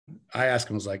I ask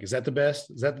them, I was like, is that the best?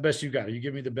 Is that the best you got? Are you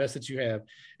giving me the best that you have?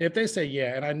 And if they say,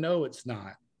 yeah, and I know it's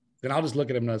not, then I'll just look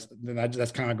at them.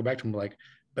 That's kind of go back to them like,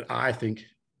 but I think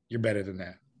you're better than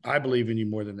that. I believe in you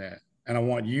more than that. And I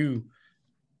want you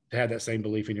to have that same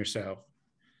belief in yourself.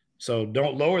 So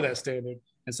don't lower that standard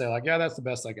and say like, yeah, that's the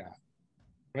best I got.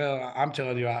 Well, I'm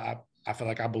telling you, I feel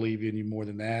like I believe in you more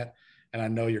than that. And I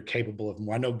know you're capable of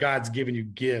more. I know God's given you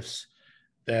gifts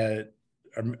that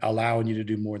are allowing you to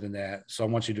do more than that. So I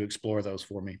want you to explore those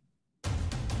for me.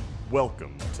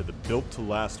 Welcome to the Built to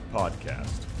Last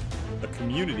podcast, a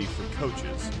community for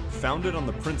coaches founded on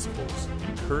the principles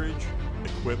encourage,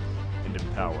 equip, and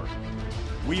empower.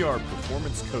 We are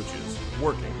performance coaches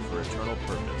working for eternal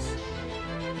purpose.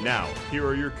 Now, here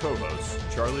are your co-hosts,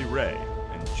 Charlie Ray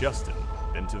and Justin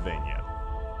Bentivania.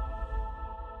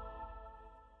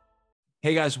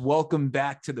 Hey guys, welcome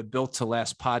back to the Built to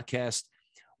Last podcast.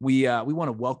 We want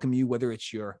to welcome you, whether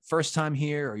it's your first time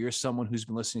here or you're someone who's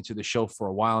been listening to the show for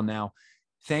a while now.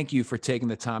 Thank you for taking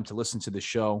the time to listen to the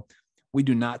show. We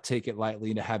do not take it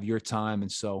lightly to have your time.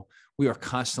 And so we are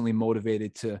constantly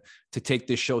motivated to take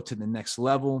this show to the next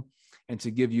level and to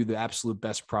give you the absolute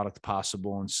best product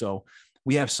possible. And so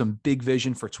we have some big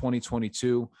vision for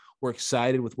 2022. We're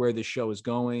excited with where this show is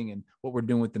going and what we're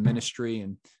doing with the ministry.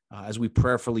 And as we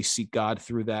prayerfully seek God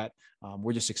through that,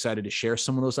 we're just excited to share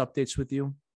some of those updates with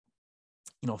you.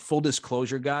 You know, full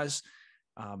disclosure, guys,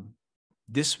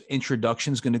 this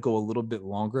introduction is going to go a little bit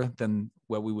longer than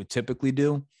what we would typically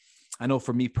do. I know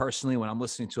for me personally, when I'm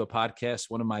listening to a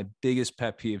podcast, one of my biggest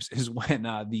pet peeves is when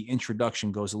the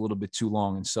introduction goes a little bit too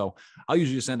long. And so I'll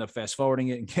usually just end up fast forwarding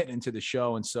it and getting into the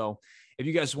show. And so if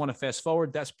you guys want to fast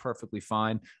forward, that's perfectly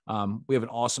fine. We have an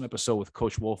awesome episode with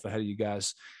Coach Wolf ahead of you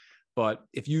guys. But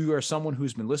if you are someone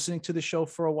who's been listening to the show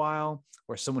for a while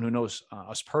or someone who knows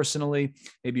us personally,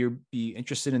 maybe you'll be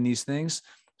interested in these things.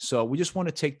 So we just want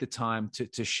to take the time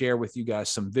to share with you guys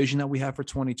some vision that we have for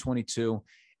 2022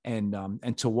 and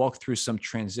to walk through some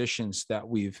transitions that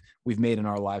we've made in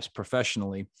our lives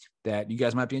professionally that you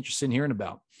guys might be interested in hearing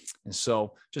about. And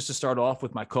so just to start off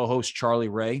with my co-host, Charlie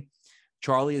Ray.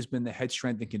 Charlie has been the head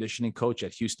strength and conditioning coach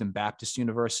at Houston Baptist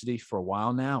University for a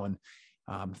while now. And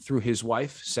through his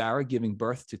wife, Sarah, giving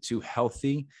birth to two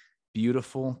healthy,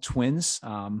 beautiful twins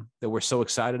that we're so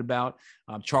excited about.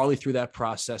 Charlie, through that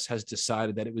process, has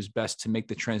decided that it was best to make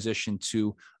the transition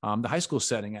to the high school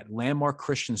setting at Landmark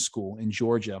Christian School in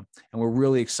Georgia. And we're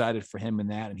really excited for him in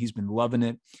that. And he's been loving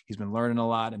it. He's been learning a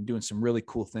lot and doing some really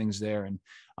cool things there. And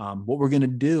what we're going to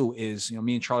do is,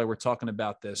 me and Charlie were talking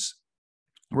about this.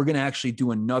 We're going to actually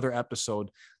do another episode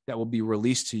that will be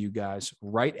released to you guys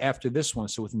right after this one.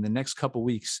 So within the next couple of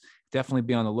weeks, definitely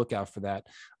be on the lookout for that,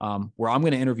 where I'm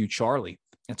going to interview Charlie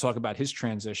and talk about his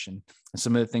transition and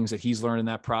some of the things that he's learned in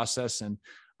that process. And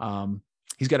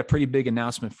he's got a pretty big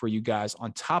announcement for you guys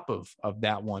on top of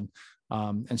that one.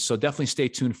 And so definitely stay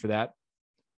tuned for that.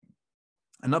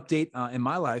 An update in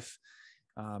my life.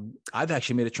 I've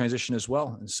actually made a transition as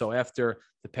well. And so after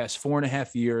the past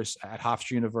 4.5 years at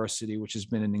Hofstra University, which has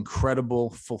been an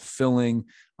incredible, fulfilling,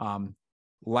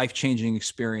 life-changing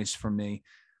experience for me,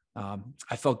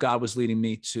 I felt God was leading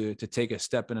me to take a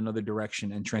step in another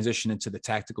direction and transition into the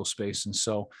tactical space. And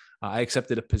so I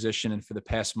accepted a position. And for the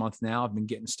past month now, I've been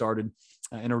getting started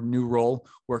in a new role,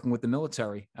 working with the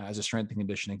military as a strength and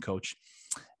conditioning coach.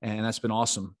 And that's been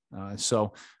awesome.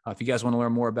 So if you guys want to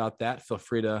learn more about that, feel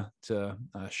free to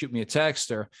shoot me a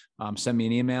text or send me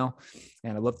an email.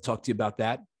 And I'd love to talk to you about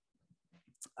that.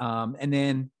 And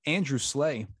then Andrew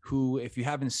Slay, who, if you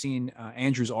haven't seen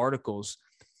Andrew's articles,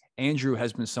 Andrew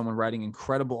has been someone writing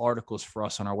incredible articles for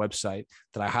us on our website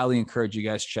that I highly encourage you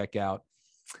guys to check out.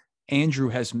 Andrew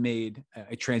has made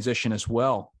a transition as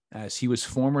well, as he was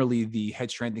formerly the head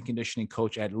strength and conditioning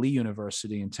coach at Lee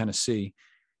University in Tennessee.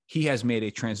 He has made a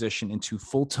transition into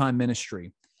full-time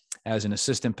ministry as an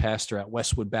assistant pastor at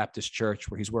Westwood Baptist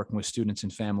Church, where he's working with students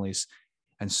and families.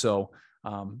 And so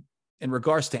in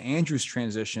regards to Andrew's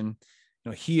transition,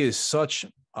 he is such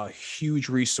a huge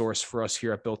resource for us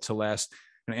here at Built to Last.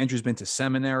 Andrew's been to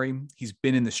seminary. He's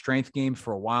been in the strength game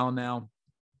for a while now.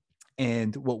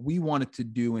 And what we wanted to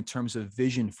do in terms of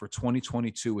vision for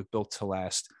 2022 with Built to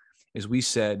Last is we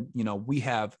said, we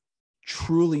have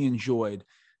truly enjoyed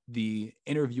the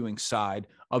interviewing side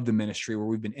of the ministry, where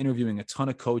we've been interviewing a ton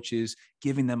of coaches,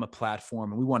 giving them a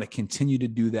platform. And we want to continue to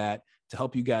do that to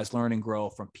help you guys learn and grow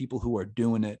from people who are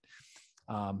doing it.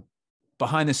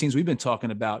 Behind the scenes, we've been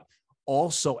talking about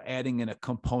also adding in a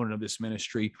component of this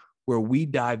ministry where we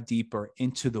dive deeper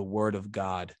into the Word of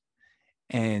God.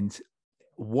 And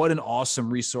what an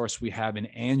awesome resource we have in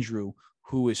Andrew,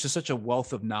 who is just such a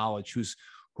wealth of knowledge,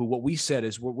 who what we said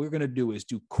is what we're going to do is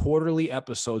do quarterly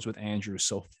episodes with Andrew.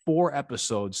 So 4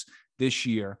 episodes this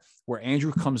year where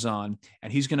Andrew comes on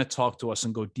and he's going to talk to us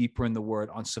and go deeper in the word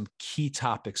on some key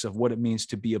topics of what it means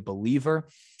to be a believer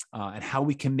and how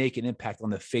we can make an impact on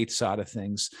the faith side of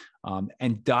things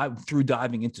and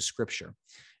diving into scripture.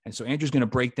 And so Andrew's going to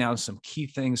break down some key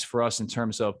things for us in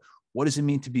terms of what does it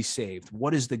mean to be saved?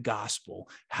 What is the gospel?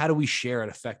 How do we share it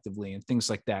effectively and things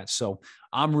like that? So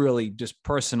I'm really just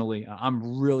personally,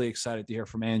 I'm really excited to hear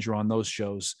from Andrew on those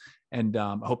shows. And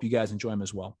I hope you guys enjoy them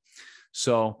as well.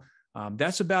 So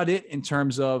that's about it in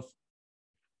terms of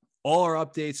all our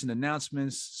updates and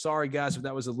announcements. Sorry, guys, if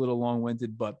that was a little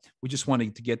long-winded, but we just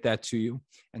wanted to get that to you.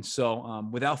 And so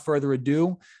without further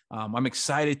ado, I'm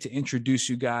excited to introduce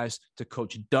you guys to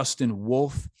Coach Dustin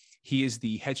Wolf. He is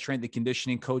the head strength and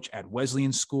conditioning coach at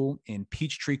Wesleyan School in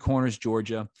Peachtree Corners,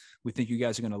 Georgia. We think you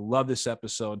guys are going to love this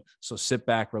episode. So sit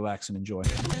back, relax, and enjoy.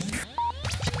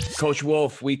 Coach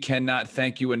Wolf, we cannot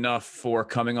thank you enough for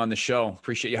coming on the show.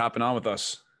 Appreciate you hopping on with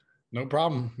us. No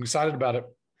problem. I'm excited about it.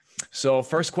 So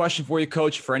first question for you,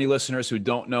 Coach, for any listeners who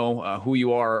don't know who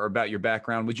you are or about your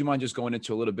background, would you mind just going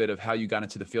into a little bit of how you got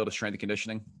into the field of strength and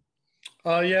conditioning?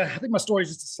 Yeah, I think my story is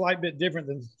just a slight bit different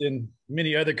than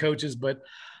many other coaches, but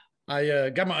I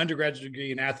got my undergraduate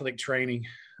degree in athletic training.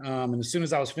 And as soon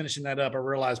as I was finishing that up, I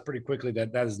realized pretty quickly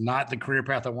that that is not the career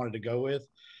path I wanted to go with.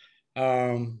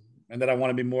 And that I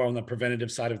want to be more on the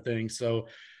preventative side of things. So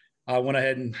I went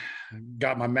ahead and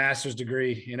got my master's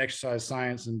degree in exercise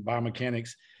science and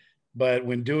biomechanics. But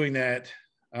when doing that,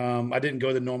 I didn't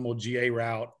go the normal GA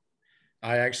route.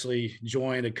 I actually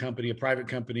joined a private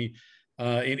company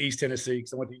in East Tennessee,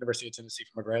 because I went to the University of Tennessee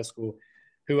for my grad school,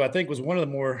 who I think was one of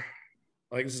the more,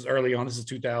 like, this is early on, this is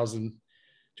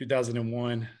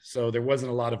 2001. So there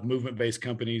wasn't a lot of movement-based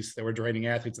companies that were training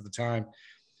athletes at the time.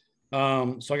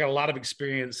 So I got a lot of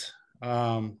experience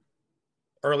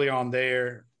early on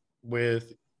there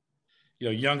with,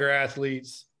 younger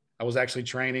athletes. I was actually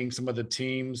training some of the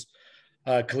teams,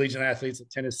 collegiate athletes at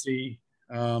Tennessee,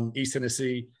 East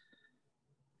Tennessee.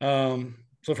 So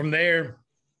from there,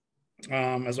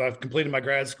 as I've completed my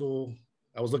grad school,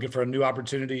 I was looking for a new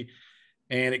opportunity,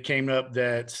 and it came up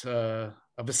that a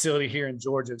facility here in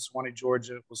Georgia, Swanee,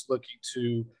 Georgia, was looking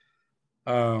to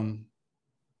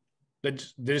they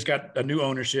just got a new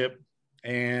ownership,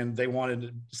 and they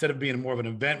wanted, instead of being more of an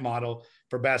event model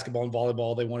for basketball and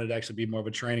volleyball, they wanted to actually be more of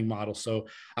a training model. So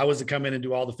I was to come in and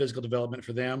do all the physical development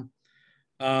for them.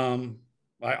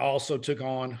 I also took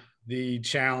on the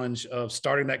challenge of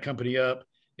starting that company up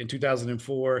in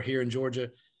 2004 here in Georgia,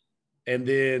 and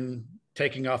then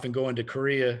taking off and going to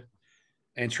Korea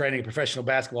and training a professional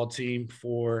basketball team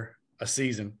for a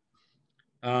season.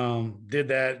 Did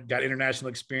that, got international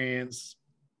experience,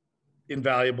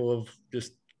 invaluable of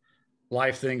just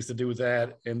life things to do with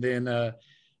that. And then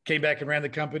came back and ran the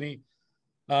company,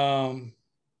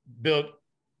 built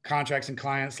contracts and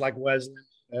clients like Wesleyan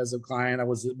as a client. I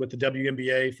was with the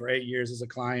WNBA for 8 years as a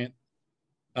client.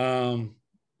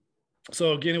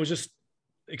 So again, it was just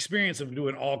experience of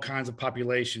doing all kinds of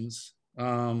populations,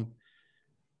 learning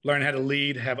how to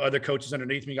lead, have other coaches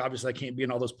underneath me. Obviously I can't be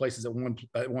in all those places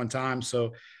at one time.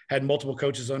 So had multiple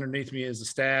coaches underneath me as a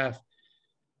staff.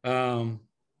 And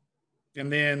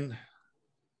then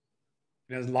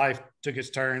as life took its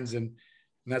turns, and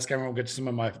that's kind of where we'll get to some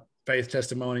of my faith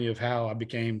testimony of how I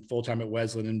became full-time at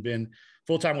Wesleyan and been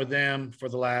full-time with them for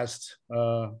the last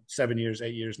 8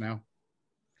 years now.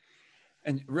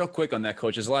 And real quick on that,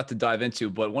 Coach, there's a lot to dive into,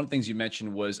 but one of the things you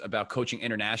mentioned was about coaching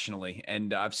internationally.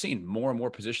 And I've seen more and more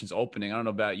positions opening. I don't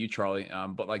know about you, Charlie,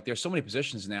 but like there's so many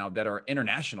positions now that are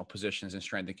international positions in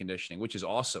strength and conditioning, which is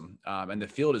awesome. And the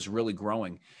field is really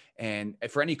growing. And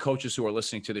for any coaches who are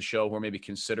listening to the show who are maybe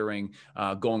considering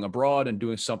going abroad and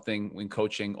doing something when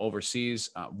coaching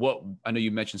overseas, I know you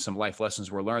mentioned some life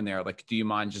lessons were learned there. Like, do you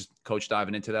mind just, Coach,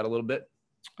 diving into that a little bit?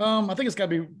 I think it's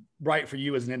got to be right for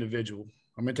you as an individual.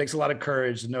 I mean, it takes a lot of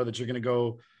courage to know that you're going to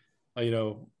go,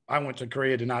 I went to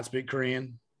Korea, did not speak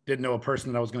Korean, didn't know a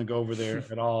person that I was going to go over there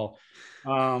at all.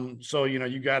 So,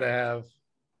 you got to have,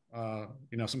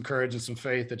 some courage and some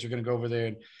faith that you're going to go over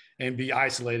there and be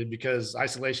isolated, because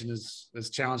isolation is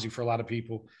challenging for a lot of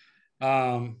people.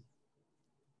 So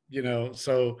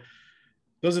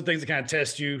those are things that kind of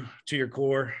test you to your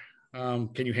core.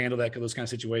 Can you handle those kind of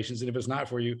situations? And if it's not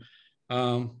for you,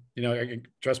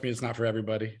 trust me, it's not for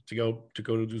everybody to go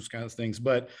to those kinds of things,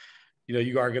 but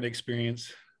you are going to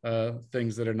experience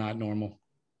things that are not normal.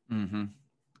 Mm-hmm. I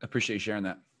appreciate you sharing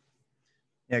that.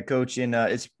 Yeah, Coach. And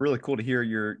it's really cool to hear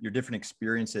your different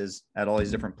experiences at all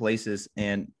these different places.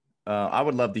 And I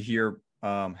would love to hear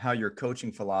how your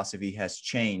coaching philosophy has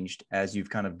changed as you've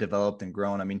kind of developed and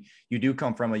grown. I mean, you do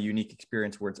come from a unique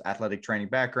experience where it's athletic training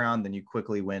background, then you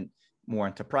quickly went more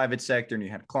into private sector and you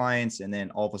had clients, and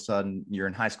then all of a sudden you're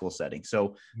in high school setting.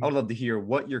 So I would love to hear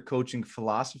what your coaching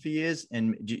philosophy is,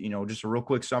 and just a real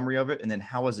quick summary of it, and then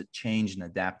how has it changed and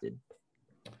adapted?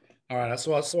 All right.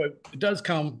 So it does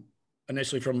come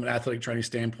initially from an athletic training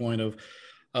standpoint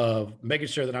of making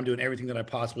sure that I'm doing everything that I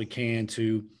possibly can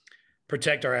to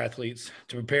protect our athletes,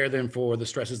 to prepare them for the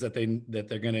stresses that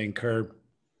they're going to incur.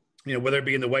 Whether it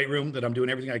be in the weight room, that I'm doing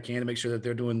everything I can to make sure that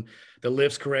they're doing the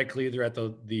lifts correctly, they're at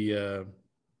the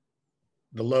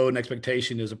load and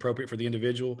expectation is appropriate for the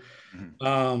individual.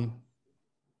 And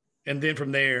then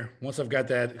from there, once I've got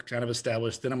that kind of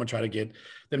established, then I'm going to try to get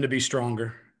them to be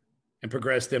stronger and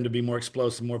progress them to be more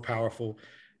explosive, more powerful.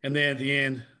 And then at the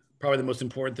end, probably the most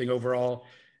important thing overall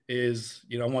is,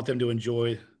 I want them to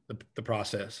enjoy the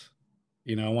process.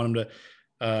 I want them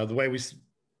to, the way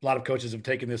a lot of coaches have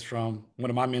taken this from one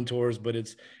of my mentors, but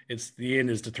it's the end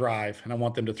is to thrive. And I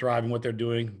want them to thrive in what they're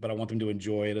doing, but I want them to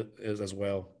enjoy it as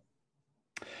well.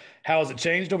 How has it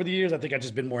changed over the years? I think I've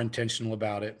just been more intentional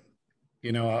about it.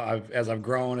 As I've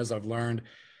grown, as I've learned,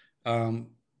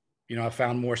 I've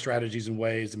found more strategies and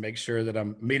ways to make sure that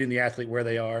I'm meeting the athlete where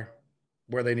they are,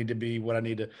 where they need to be, what I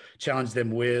need to challenge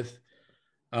them with.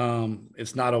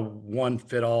 It's not a one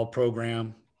fit all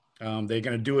program. They're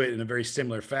going to do it in a very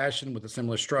similar fashion with a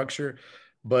similar structure,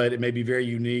 but it may be very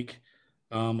unique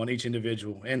on each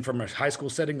individual. And from a high school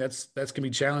setting, that's going to be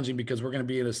challenging because we're going to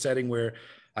be in a setting where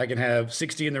I can have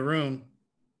 60 in the room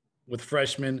with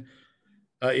freshmen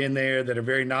in there that are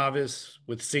very novice,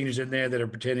 with seniors in there that are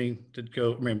pretending to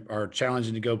go, are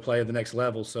challenging to go play at the next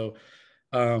level. So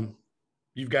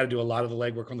you've got to do a lot of the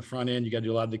legwork on the front end. You got to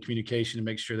do a lot of the communication to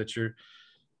make sure that you're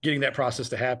getting that process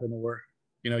to happen, or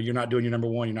you're not doing your number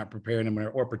one, you're not preparing them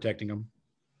or protecting them.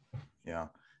 Yeah.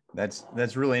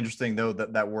 That's really interesting though,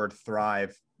 that word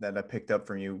thrive that I picked up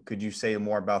from you. Could you say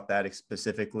more about that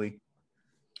specifically?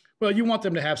 Well, you want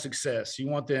them to have success. You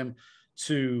want them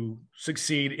to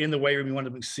succeed in the weight room. You want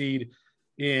them to succeed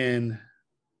in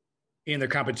their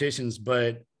competitions,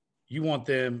 but you want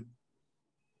them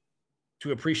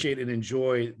to appreciate and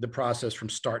enjoy the process from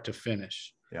start to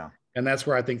finish. Yeah. And that's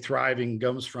where I think thriving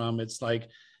comes from. It's like,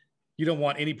 you don't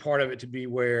want any part of it to be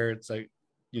where it's like,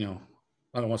 I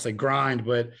don't want to say grind,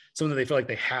 but something they feel like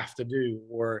they have to do,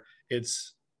 or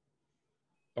it's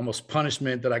almost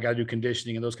punishment that I got to do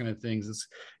conditioning and those kind of things.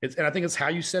 And I think it's how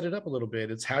you set it up a little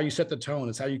bit. It's how you set the tone.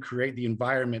 It's how you create the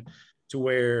environment to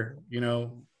where,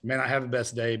 man, I have the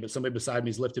best day, but somebody beside me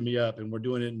is lifting me up, and we're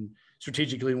doing it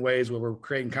strategically in ways where we're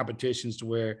creating competitions to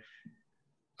where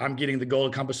I'm getting the goal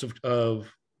compass of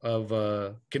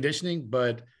conditioning,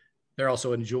 but they're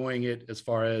also enjoying it as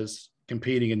far as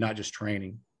competing and not just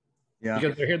training. Yeah.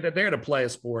 Because they're here to play a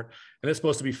sport, and it's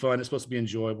supposed to be fun. It's supposed to be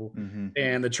enjoyable. Mm-hmm.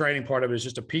 And the training part of it is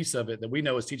just a piece of it that we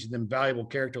know is teaching them valuable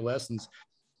character lessons.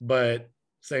 But at the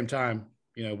same time,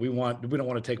 we don't want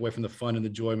to take away from the fun and the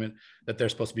enjoyment that they're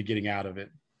supposed to be getting out of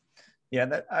it.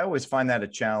 Yeah, I always find that a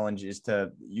challenge is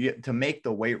to make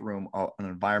the weight room an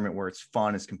environment where it's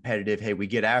fun, it's competitive. Hey, we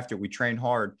get after, we train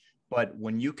hard. But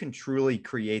when you can truly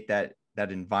create that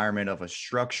environment of a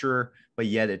structure, but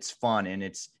yet it's fun and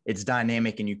it's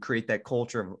dynamic, and you create that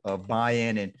culture of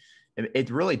buy-in, and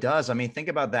it really does. I mean, think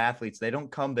about the athletes. They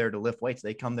don't come there to lift weights.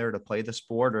 They come there to play the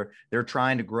sport, or they're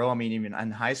trying to grow. I mean, even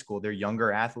in high school, they're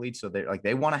younger athletes. So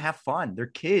they want to have fun. They're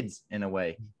kids in a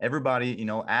way. Everybody,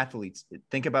 athletes,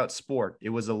 think about sport. It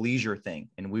was a leisure thing,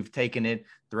 and we've taken it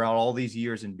throughout all these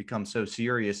years and become so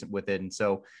serious with it. And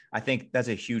so I think that's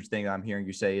a huge thing I'm hearing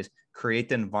you say is create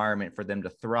the environment for them to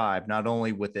thrive, not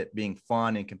only with it being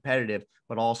fun and competitive,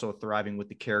 but also thriving with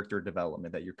the character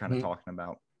development that you're kind of talking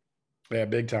about. Yeah,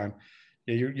 big time.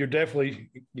 Yeah, you're definitely,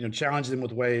 challenging them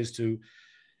with ways to,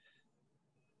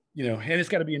 and it's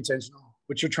got to be intentional,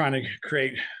 but you're trying to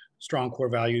create strong core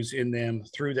values in them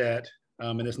through that.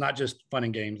 And it's not just fun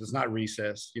and games. It's not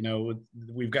recess.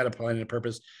 We've got a plan and a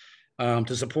purpose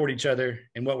to support each other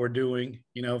in what we're doing.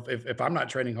 If I'm not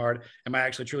training hard, am I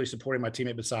actually truly supporting my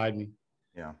teammate beside me?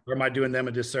 Yeah. Or am I doing them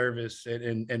a disservice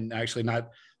and actually not,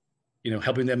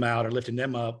 helping them out or lifting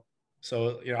them up?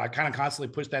 So, I kind of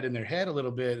constantly push that in their head a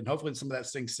little bit, and hopefully some of that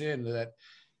sinks in that,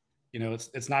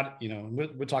 it's not,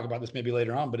 we'll talk about this maybe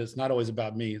later on, but it's not always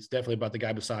about me. It's definitely about the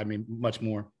guy beside me much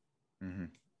more. Mm-hmm.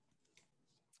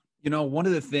 You know, one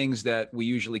of the things that we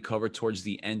usually cover towards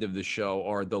the end of the show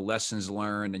are the lessons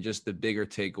learned and just the bigger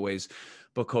takeaways.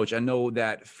 But Coach, I know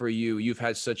that for you, you've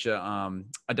had such a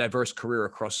diverse career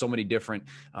across so many different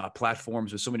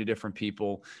platforms with so many different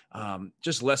people.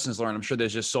 Just lessons learned. I'm sure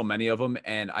there's just so many of them,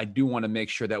 and I do want to make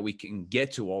sure that we can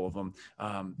get to all of them.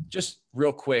 Just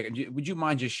real quick, would you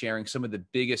mind just sharing some of the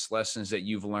biggest lessons that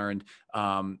you've learned?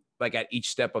 Like at each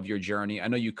step of your journey? I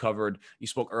know you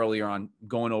spoke earlier on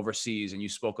going overseas, and you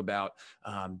spoke about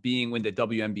being with the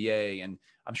WNBA, and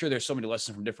I'm sure there's so many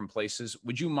lessons from different places.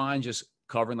 Would you mind just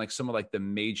covering like some of like the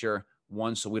major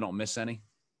ones so we don't miss any?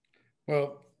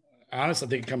 Well, honestly, I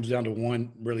think it comes down to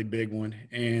one really big one.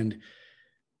 And,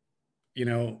 you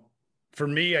know, for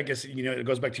me, I guess, it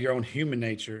goes back to your own human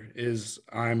nature is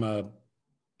I'm a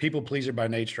people pleaser by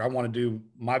nature. I want to do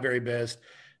my very best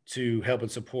to help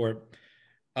and support.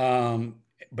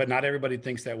 But not everybody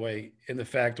thinks that way. And the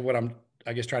fact of what I'm,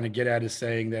 I guess, trying to get at is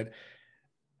saying that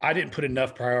I didn't put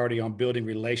enough priority on building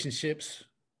relationships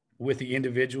with the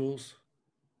individuals.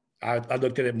 I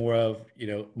looked at it more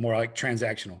like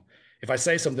transactional. If I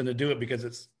say something to do it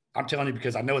because I'm telling you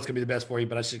because I know it's going to be the best for you,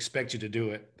 but I just expect you to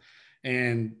do it.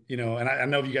 And, and I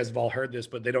know you guys have all heard this,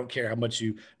 but they don't care how much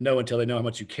you know until they know how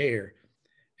much you care.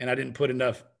 And I didn't put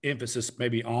enough emphasis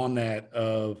maybe on that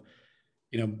of,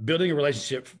 building a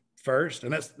relationship first.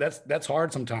 And that's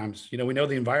hard sometimes. We know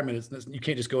the environment you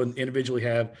can't just go and individually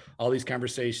have all these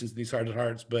conversations, these heart to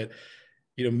hearts, but,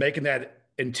 making that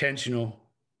intentional.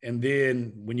 And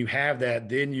then when you have that,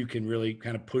 then you can really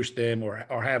kind of push them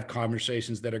or have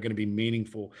conversations that are going to be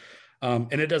meaningful.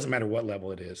 And it doesn't matter what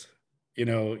level it is,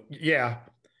 yeah,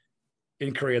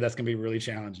 in Korea, that's going to be really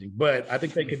challenging, but I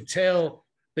think they could tell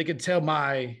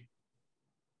my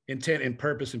intent and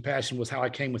purpose and passion was how I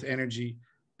came with energy,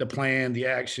 the plan, the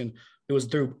action. It was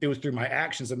through my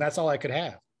actions. And that's all I could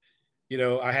have.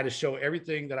 I had to show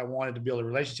everything that I wanted to build a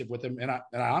relationship with him. And I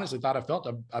honestly thought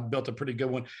I built a pretty good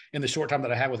one in the short time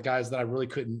that I had with guys that I really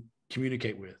couldn't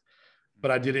communicate with,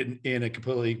 but I did it in a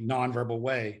completely nonverbal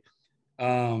way.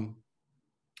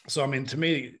 So, I mean, to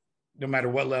me, no matter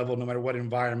what level, no matter what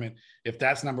environment, if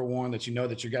that's number one, that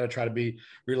that you got to try to be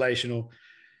relational.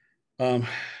 And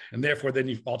therefore then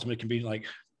you ultimately can be like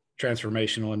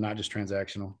transformational and not just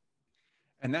transactional.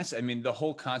 And that's, I mean, the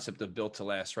whole concept of built to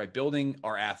last, right? Building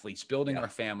our athletes, building our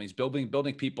families,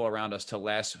 building people around us to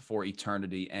last for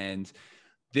eternity. And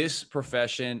this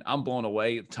profession, I'm blown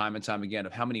away time and time again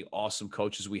of how many awesome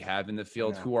coaches we have in the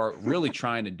field who are really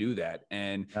trying to do that.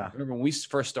 And I remember when we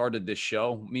first started this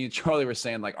show, me and Charlie were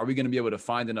saying like, are we going to be able to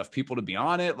find enough people to be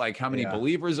on it? Like how many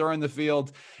believers are in the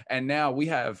field? And now we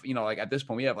have, like at this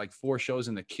point, we have like 4 shows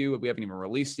in the queue. We haven't even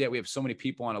released yet. We have so many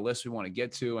people on a list we want to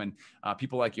get to. And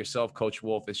people like yourself, Coach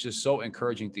Wolf, it's just so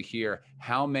encouraging to hear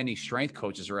how many strength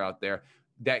coaches are out there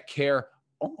that care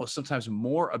almost sometimes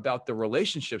more about the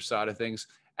relationship side of things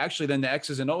actually than the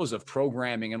X's and O's of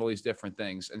programming and all these different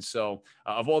things. And so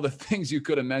of all the things you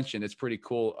could have mentioned, it's pretty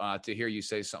cool to hear you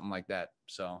say something like that.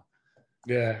 So,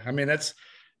 yeah, I mean, that's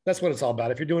what it's all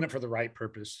about. If you're doing it for the right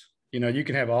purpose, you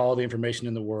can have all the information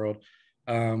in the world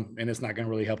and it's not going to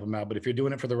really help them out. But if you're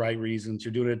doing it for the right reasons,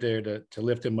 you're doing it there to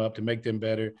lift them up, to make them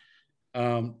better.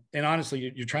 And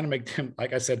honestly, you're trying to make them,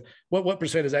 like I said, what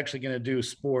percent is actually going to do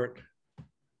sport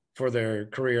for their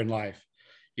career in life?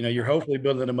 You're hopefully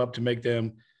building them up to make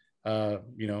them,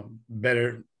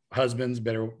 better husbands,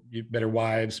 better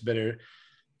wives, better,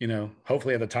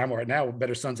 hopefully at the time right now,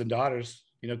 better sons and daughters,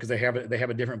 because they have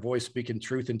a different voice speaking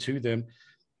truth into them.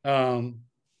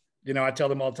 I tell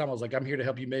them all the time, I was like, I'm here to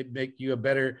help you make you a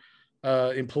better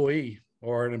employee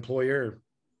or an employer,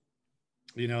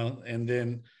 and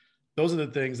then those are the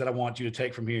things that I want you to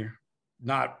take from here,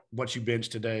 not what you bench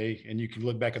today. And you can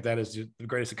look back at that as the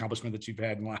greatest accomplishment that you've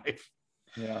had in life.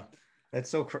 Yeah. That's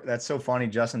so funny,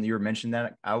 Justin, that you were mentioning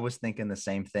that. I was thinking the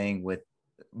same thing with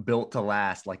built to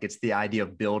last. Like it's the idea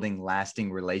of building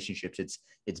lasting relationships.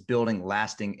 It's building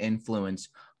lasting influence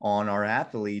on our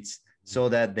athletes so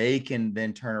that they can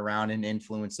then turn around and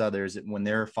influence others when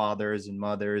they're fathers and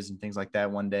mothers and things like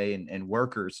that one day and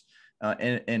workers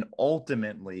and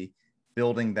ultimately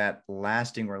building that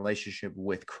lasting relationship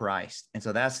with Christ. And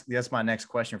so that's my next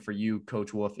question for you,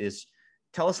 Coach Wolf, is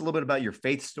tell us a little bit about your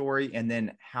faith story and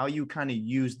then how you kind of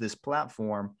use this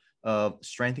platform of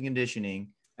strength and conditioning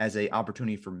as an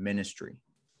opportunity for ministry.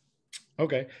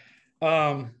 Okay.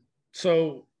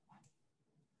 So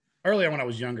early on when I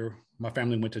was younger, my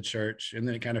family went to church and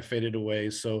then it kind of faded away.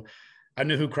 So I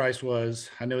knew who Christ was.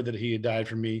 I knew that he had died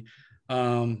for me.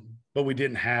 But we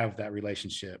didn't have that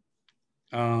relationship.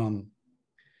 And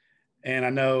I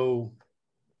know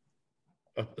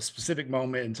a specific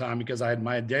moment in time because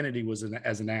my identity was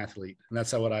as an athlete, and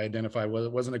that's how what I identified. Well,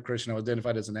 it wasn't a Christian. I was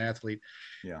identified as an athlete.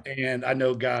 Yeah. And I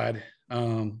know God,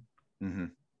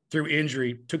 through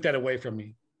injury, took that away from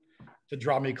me to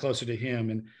draw me closer to Him.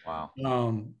 And wow.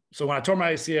 So when I tore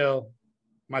my ACL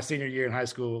my senior year in high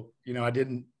school, I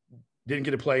didn't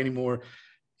get to play anymore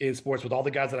in sports with all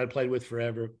the guys that I'd played with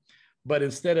forever. But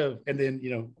and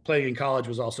then playing in college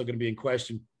was also going to be in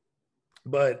question.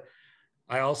 But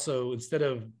I also, instead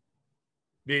of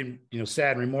being,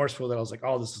 sad and remorseful that I was like,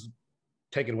 oh, this is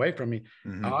taken away from me,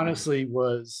 I honestly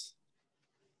was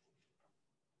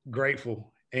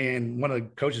grateful. And one of the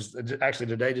coaches actually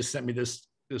today just sent me this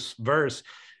verse,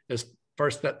 this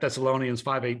 1 Thessalonians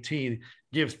 5:18,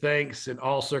 give thanks in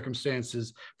all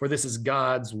circumstances, for this is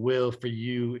God's will for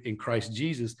you in Christ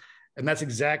Jesus. And that's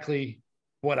exactly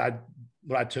what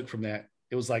I took from that.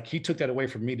 It was like He took that away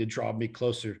from me to draw me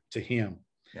closer to Him.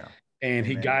 Yeah. And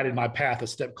He guided my path a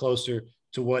step closer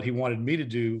to what He wanted me to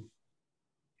do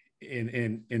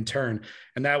in turn.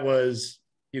 And that was,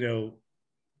 to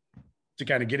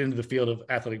kind of get into the field of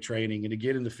athletic training and to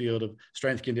get in the field of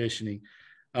strength conditioning,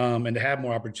 and to have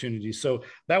more opportunities. So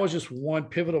that was just one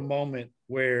pivotal moment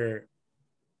where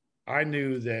I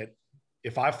knew that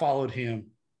if I followed Him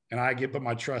and I put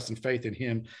my trust and faith in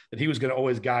Him, that He was going to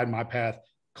always guide my path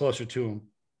closer to Him.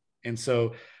 And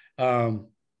so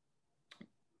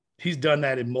He's done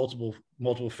that in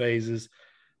multiple phases.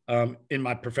 In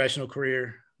my professional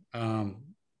career, when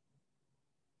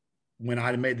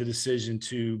I made the decision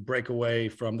to break away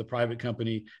from the private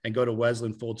company and go to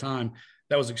Wesleyan full time,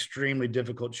 that was an extremely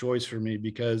difficult choice for me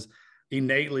because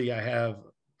innately I have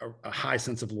a high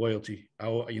sense of loyalty. I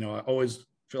always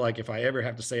feel like if I ever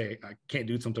have to say I can't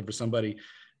do something for somebody,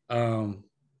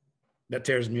 that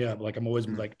tears me up. Like I'm always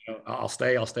like, I'll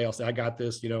stay. I got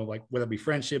this, like whether it be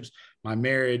friendships, my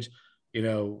marriage,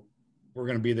 we're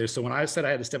going to be there. So when I said I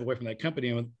had to step away from that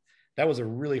company, that was a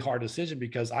really hard decision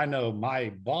because I know my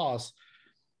boss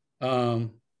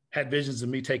had visions of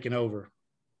me taking over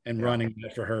and running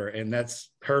that for her. And that's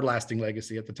her lasting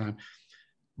legacy at the time.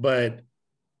 But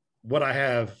what I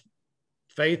have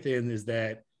faith in is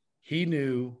that he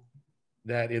knew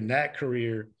that in that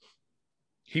career,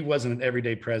 he wasn't an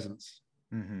everyday presence.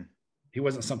 He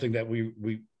wasn't something that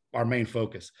our main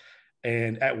focus.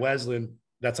 And at Wesleyan,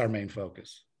 that's our main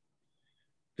focus,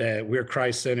 that we're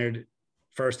Christ-centered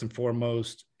first and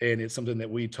foremost. And it's something that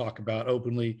we talk about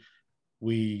openly.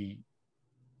 We're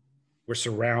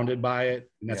surrounded by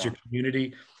it, and that's your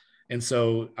community. And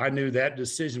so I knew that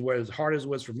decision, where as hard as it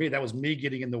was for me, that was me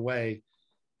getting in the way.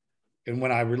 And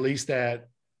when I released that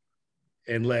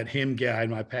and let Him guide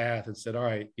my path and said, all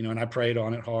right, and I prayed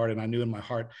on it hard, and I knew in my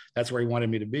heart, that's where He wanted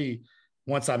me to be.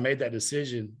 Once I made that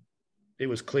decision, it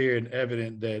was clear and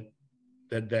evident that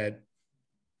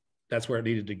that's where it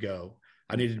needed to go.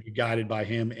 I needed to be guided by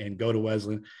Him and go to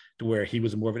Wesleyan, to where He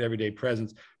was more of an everyday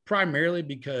presence, primarily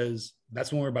because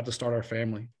that's when we're about to start our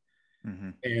family.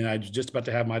 And I was just about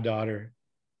to have my daughter,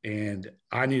 and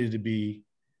I needed to be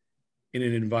in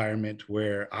an environment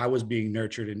where I was being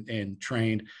nurtured and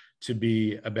trained to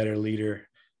be a better leader,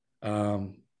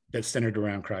 that's centered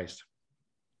around Christ,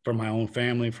 for my own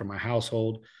family, for my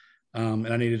household. And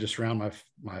I needed to surround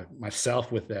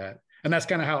myself with that. And that's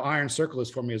kind of how Iron Circle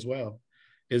is for me as well,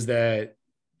 is that,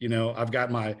 I've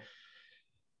got my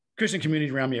Christian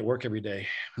community around me at work every day,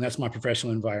 and that's my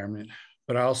professional environment.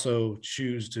 But I also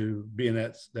choose to be in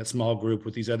that small group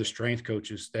with these other strength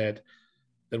coaches that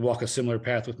walk a similar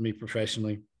path with me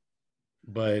professionally,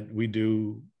 but we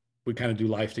kind of do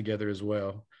life together as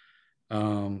well.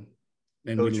 And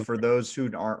Coach, for those who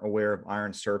aren't aware of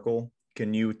Iron Circle,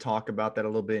 can you talk about that a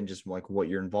little bit and just like what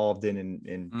you're involved in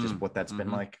and just what that's been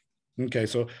like? Okay.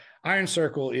 So Iron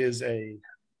Circle is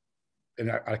and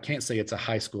I can't say it's a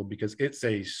high school, because it's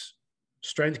a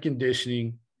strength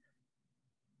conditioning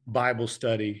Bible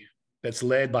study that's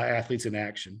led by Athletes in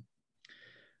Action.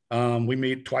 We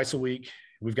meet twice a week.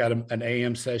 We've got an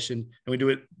AM session, and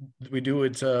we do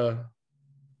it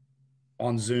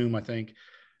on Zoom, I think,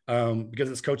 because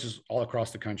it's coaches all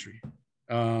across the country.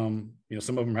 Some of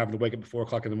them are having to wake up at 4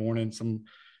 o'clock in the morning. Some,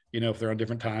 if they're on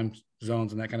different time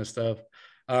zones and that kind of stuff.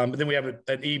 But then we have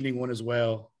an evening one as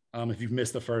well, if you've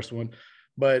missed the first one.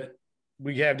 But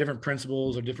we have different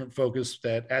principles or different focus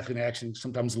that Athlete in Action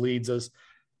sometimes leads us.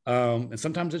 And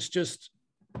sometimes it's just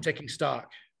taking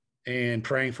stock and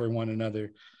praying for one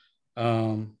another.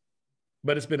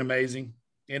 But it's been amazing.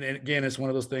 And again, it's one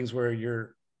of those things where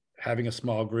you're having a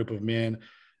small group of men.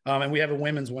 And we have a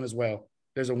women's one as well.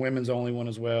 There's a women's only one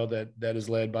as well that is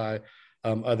led by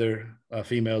other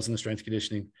females in the strength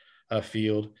conditioning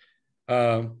field.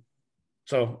 So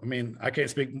So, I mean, I can't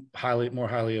speak more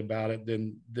highly about it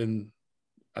than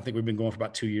I think we've been going for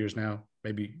about 2 years now,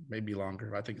 maybe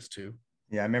longer. I think it's 2.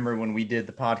 Yeah, I remember when we did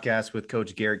the podcast with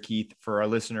Coach Garrett Keith. For our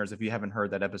listeners, if you haven't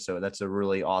heard that episode, that's a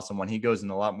really awesome one. He goes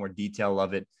into a lot more detail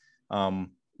of it.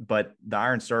 But the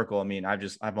Iron Circle, I mean,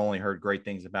 I've only heard great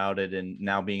things about it. And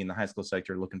now being in the high school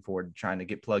sector, looking forward to trying to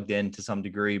get plugged in to some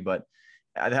degree. But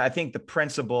I think the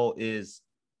principle is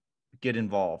get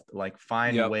involved, like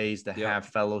find ways to have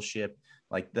fellowship,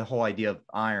 like the whole idea of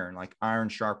iron, like iron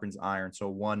sharpens iron. So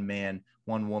one man,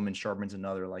 one woman sharpens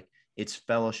another. Like it's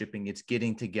fellowshipping, it's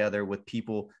getting together with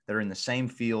people that are in the same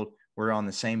field. We're on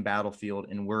the same battlefield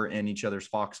and we're in each other's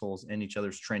foxholes, in each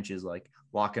other's trenches, like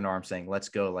locking arms saying, let's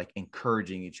go, like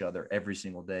encouraging each other every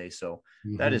single day. So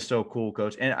that is so cool,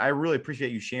 Coach. And I really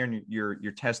appreciate you sharing your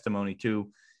testimony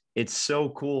too. It's so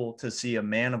cool to see a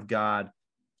man of God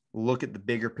look at the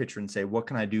bigger picture and say, what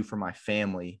can I do for my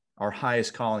family? Our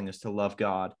highest calling is to love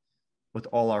God with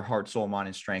all our heart, soul, mind,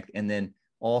 and strength. And then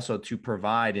also to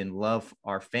provide and love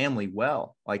our family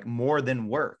well, like more than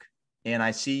work. And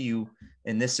I see you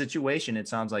in this situation. It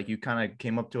sounds like you kind of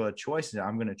came up to a choice.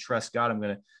 I'm going to trust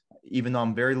God. Even though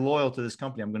I'm very loyal to this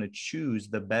company, I'm going to choose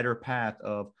the better path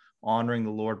of honoring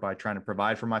the Lord by trying to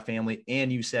provide for my family.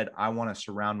 And you said, I want to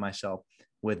surround myself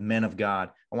with men of God.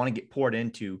 I want to get poured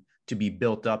into to be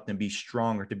built up and be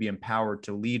stronger, to be empowered,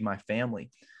 to lead my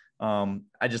family.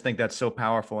 I just think that's so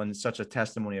powerful and such a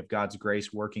testimony of God's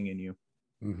grace working in you.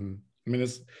 Mm-hmm. I mean,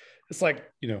 it's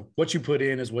like, what you put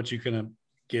in is what you're going to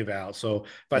give out. So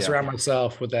if I surround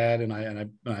myself with that and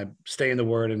I stay in the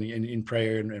word and in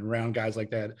prayer and around guys like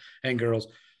that and girls,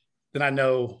 then I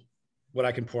know what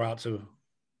I can pour out to,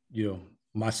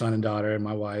 my son and daughter and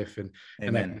my wife and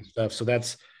that kind of stuff. So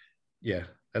that's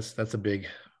a big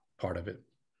part of it.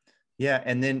 Yeah.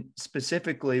 And then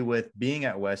specifically with being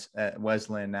at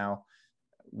Wesleyan now,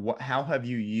 how have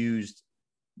you used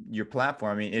your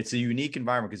platform? I mean, it's a unique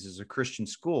environment because it's a Christian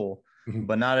school,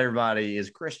 but not everybody is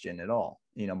Christian at all,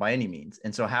 by any means.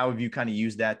 And so how have you kind of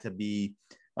used that to be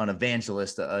an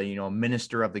evangelist, a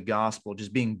minister of the gospel,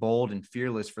 just being bold and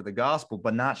fearless for the gospel,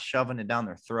 but not shoving it down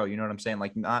their throat? You know what I'm saying?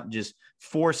 Like not just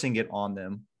forcing it on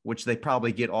them, which they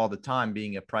probably get all the time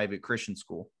being a private Christian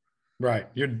school. Right.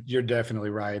 You're definitely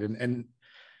right. And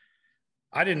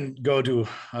I didn't go to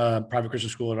private Christian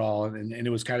school at all. And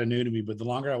it was kind of new to me, but the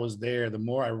longer I was there, the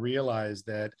more I realized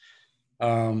that,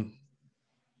 and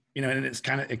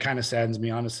it kind of saddens me,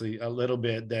 honestly, a little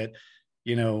bit that,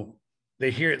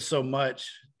 they hear it so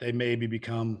much, they maybe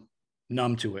become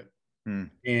numb to it.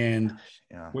 And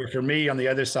where for me on the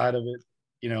other side of it,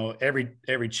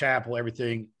 every chapel,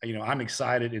 everything, I'm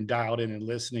excited and dialed in and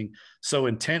listening so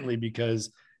intently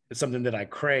because it's something that I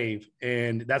crave.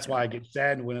 And that's why I get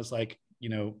saddened when it's like,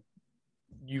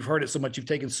 you've heard it so much, you've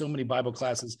taken so many Bible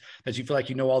classes that you feel like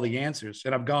you know all the answers.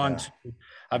 And I've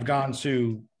gone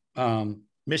to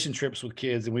mission trips with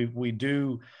kids, and we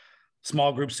do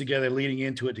small groups together leading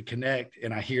into it to connect.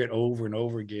 And I hear it over and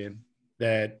over again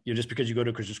that just because you go to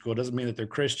a Christian school doesn't mean that they're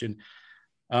Christian.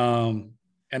 And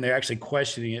they're actually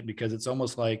questioning it because it's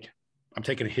almost like I'm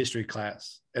taking a history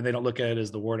class and they don't look at it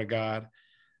as the word of God.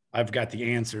 I've got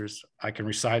the answers. I can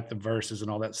recite the verses and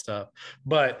all that stuff.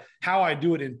 But how I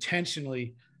do it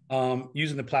intentionally,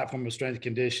 using the platform of strength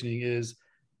conditioning, is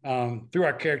through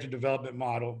our character development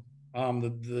model.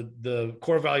 The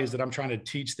core values that I'm trying to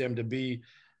teach them to be,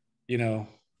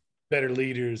 better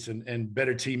leaders and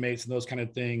better teammates and those kind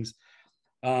of things.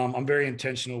 I'm very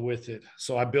intentional with it.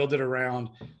 So I build it around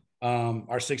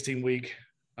our 16-week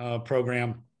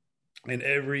program, and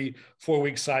every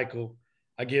 4-week cycle,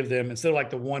 I give them, instead of like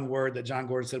the one word that John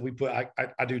Gordon said,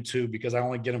 I do 2 because I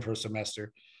only get them for a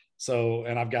semester. So,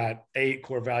 and I've got 8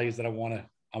 core values that I want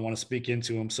to speak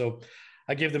into them. So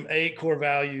I give them 8 core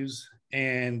values,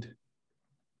 and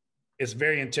it's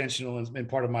very intentional. And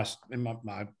part of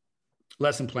my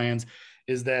lesson plans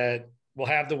is that we'll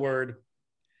have the word.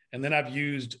 And then I've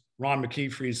used Ron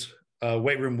McKeefrey's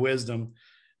weight room wisdom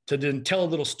to then tell a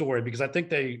little story, because I think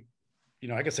they,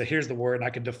 I could say, here's the word and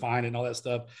I could define it and all that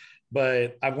stuff.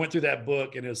 But I went through that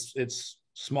book, and it's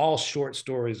small, short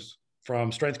stories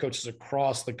from strength coaches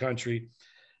across the country.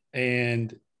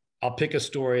 And I'll pick a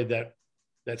story that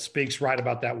speaks right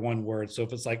about that one word. So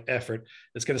if it's like effort,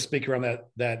 it's going to speak around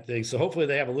that thing. So hopefully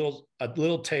they have a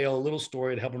little tale, a little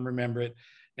story to help them remember it.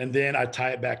 And then I tie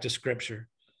it back to scripture.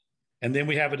 And then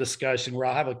we have a discussion where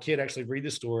I'll have a kid actually read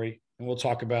the story and we'll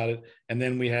talk about it. And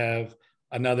then we have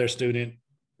another student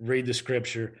read the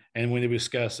scripture and we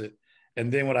discuss it. And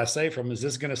then what I say from is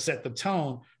this is going to set the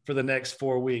tone for the next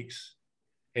 4 weeks.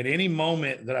 At any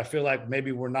moment that I feel like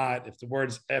maybe we're not, if the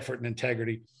word's effort and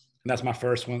integrity, and that's my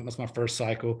first one, that's my first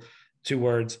cycle, 2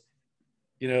 words.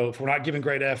 If we're not giving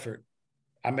great effort,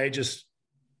 I may just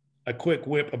a quick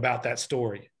whip about that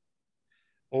story.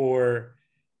 Or,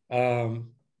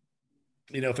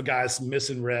 if a guy's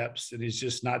missing reps and he's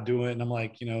just not doing it, and I'm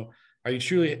like, do you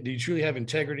truly have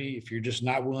integrity if you're just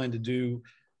not willing to do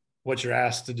what you're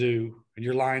asked to do? And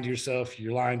you're lying to yourself,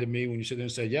 you're lying to me when you sit there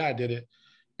and say, yeah, I did it.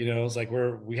 It's like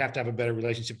we have to have a better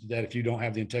relationship to that if you don't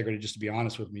have the integrity just to be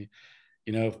honest with me.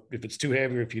 If it's too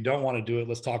heavy or if you don't want to do it,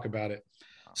 let's talk about it.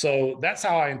 So that's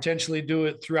how I intentionally do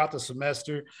it throughout the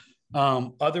semester.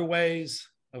 Other ways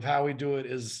of how we do it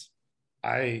is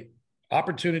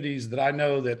opportunities that I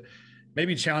know that may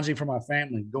be challenging for my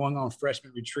family, going on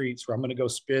freshman retreats where I'm going to go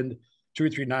spend 2 or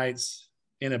 3 nights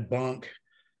in a bunk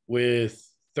with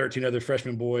 13 other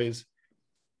freshman boys.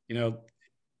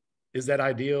 Is that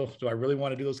ideal? Do I really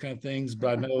want to do those kind of things?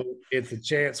 But I know it's a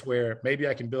chance where maybe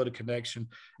I can build a connection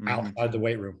outside the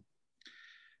weight room.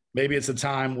 Maybe it's a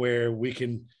time where we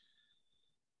can,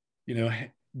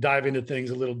 dive into things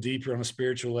a little deeper on a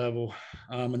spiritual level.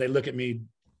 And they look at me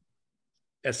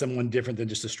as someone different than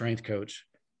just a strength coach.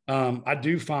 I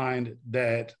do find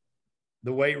that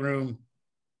the weight room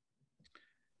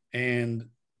and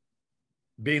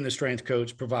being the strength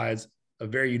coach provides a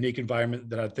very unique environment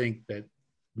that I think that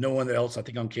no one else, I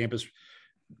think, on campus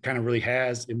kind of really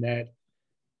has, in that,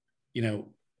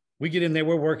 we get in there,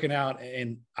 we're working out,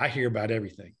 and I hear about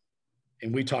everything.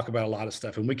 And we talk about a lot of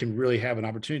stuff, and we can really have an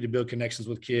opportunity to build connections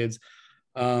with kids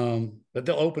that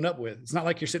they'll open up with. It's not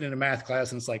like you're sitting in a math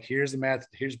class and it's like, here's the math,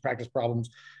 here's the practice problems.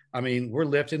 I mean, we're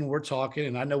lifting, we're talking,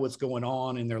 and I know what's going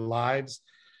on in their lives.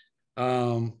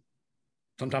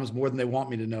 Sometimes more than they want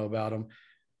me to know about them.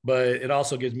 But it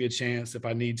also gives me a chance, if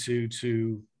I need to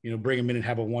bring them in and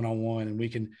have a one-on-one, and we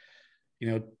can,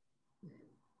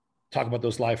 talk about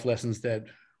those life lessons that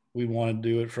we want to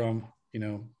do it from,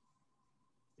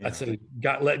 I'd say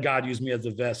let God use me as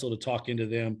a vessel to talk into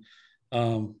them.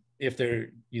 If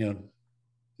they're,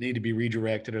 need to be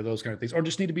redirected or those kind of things, or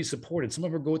just need to be supported. Some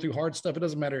of them go through hard stuff. It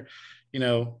doesn't matter.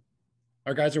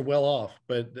 Our guys are well off,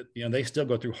 but they still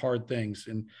go through hard things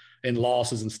and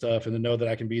losses and stuff. And to know that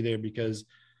I can be there because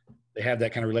they have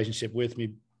that kind of relationship with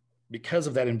me because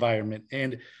of that environment.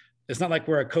 And it's not like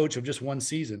we're a coach of just one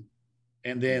season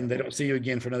and then they don't see you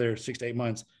again for another 6 to 8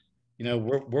 months.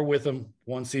 We're with them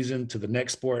one season to the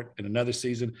next sport and another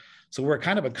season. So we're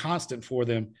kind of a constant for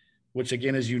them, which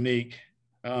again is unique.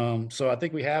 So I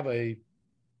think we have a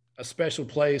special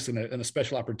place and a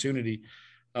special opportunity.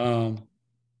 And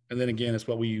then again, it's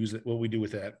what we do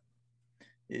with that.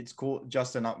 It's cool,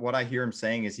 Justin. What I hear him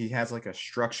saying is he has like a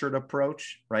structured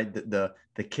approach, right? The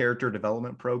character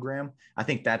development program. I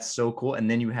think that's so cool. And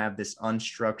then you have this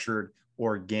unstructured,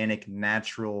 organic,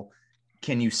 natural.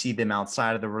 Can you see them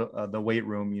outside of the weight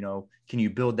room? Can you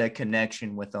build that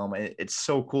connection with them? It's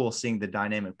so cool seeing the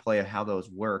dynamic play of how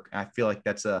those work. I feel like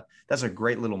that's a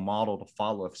great little model to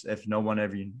follow. If no one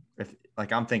ever, if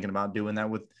like I'm thinking about doing that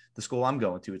with the school I'm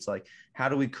going to, it's like, how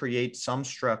do we create some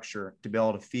structure to be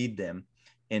able to feed them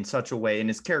in such a way? And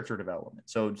it's character development.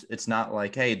 So it's not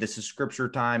like, hey, this is scripture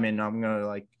time and I'm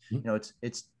going to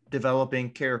it's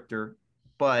developing character,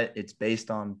 but it's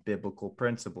based on biblical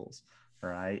principles.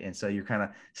 Right. And so you're kind of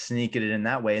sneaking it in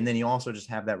that way. And then you also just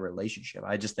have that relationship.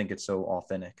 I just think it's so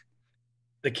authentic.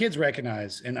 The kids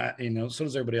recognize, and so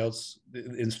does everybody else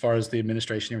as far as the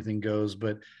administration, everything goes,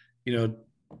 but,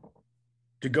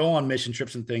 to go on mission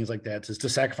trips and things like that, to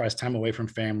sacrifice time away from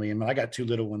family. And I got 2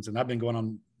 little ones and I've been going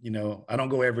on, I don't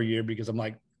go every year because I'm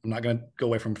like, I'm not going to go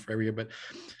away from every year, but,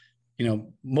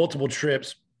 multiple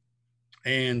trips.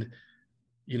 And,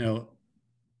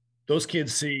 those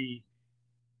kids see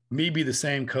me be the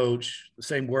same coach, the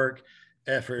same work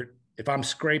effort. If I'm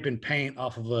scraping paint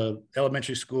off of a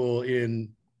elementary school in,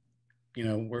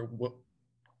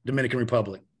 Dominican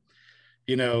Republic,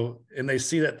 and they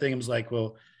see that thing, it's like,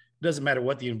 well, it doesn't matter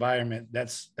what the environment,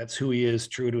 that's who he is,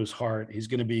 true to his heart. He's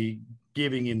going to be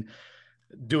giving and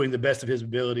doing the best of his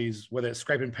abilities, whether it's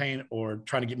scraping paint or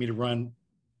trying to get me to run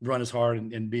as hard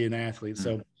and be an athlete.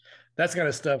 So that's kind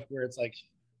of stuff where it's like,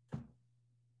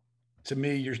 to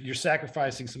me, you're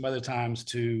sacrificing some other times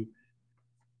to,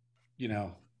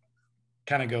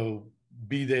 kind of go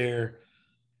be there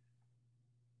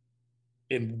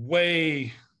in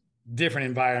way different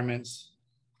environments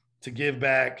to give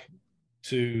back,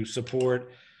 to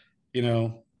support,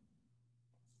 in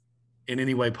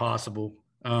any way possible.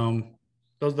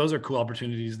 Those are cool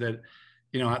opportunities that,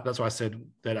 that's why I said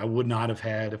that I would not have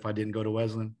had if I didn't go to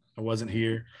Wesleyan. I wasn't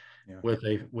here with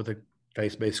a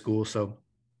faith-based school. So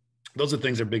those are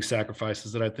things that are big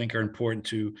sacrifices that I think are important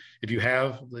to, if you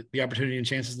have the opportunity and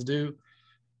chances to do,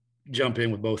 jump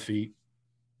in with both feet.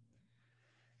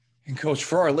 And coach,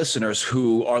 for our listeners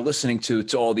who are listening to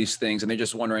all these things and they're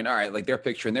just wondering, all right, like they're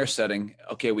picturing their setting.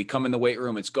 Okay, we come in the weight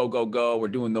room, it's go, go, go. We're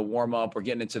doing the warm up. We're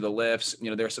getting into the lifts.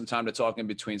 You know, there's some time to talk in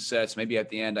between sets. Maybe at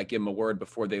the end, I give them a word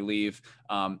before they leave.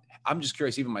 I'm just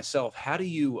curious, even myself, how do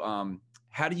you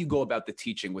go about the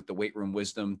teaching with the weight room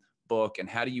wisdom book, and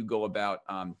how do you go about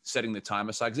setting the time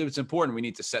aside? Because if it's important, we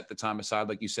need to set the time aside,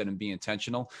 like you said, and be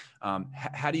intentional.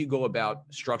 How do you go about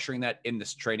structuring that in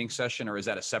this training session, or is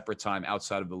that a separate time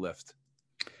outside of the lift?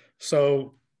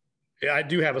 So yeah, I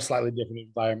do have a slightly different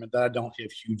environment that I don't have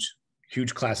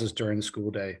huge classes during the school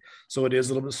day. So it is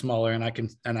a little bit smaller, and I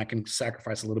can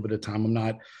sacrifice a little bit of time. I'm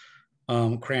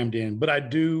not crammed in, but I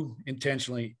do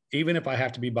intentionally, even if I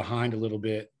have to be behind a little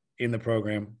bit in the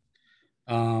program,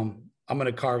 I'm going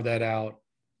to carve that out.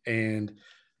 And,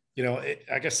 you know,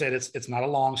 like I said, it's not a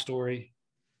long story.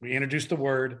 We introduce the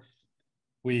word,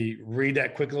 we read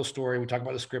that quick little story, we talk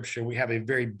about the scripture, we have a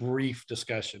very brief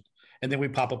discussion, and then we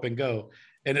pop up and go.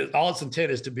 And all its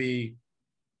intent is to be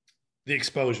the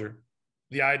exposure.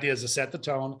 The idea is to set the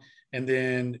tone, and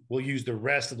then we'll use the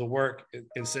rest of the work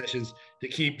in sessions to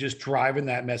keep just driving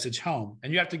that message home.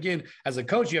 And you have to, again, as a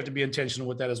coach, you have to be intentional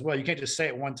with that as well. You can't just say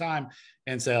it one time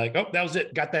and say like, oh, that was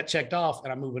it, got that checked off,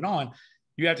 and I'm moving on.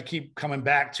 You have to keep coming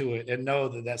back to it and know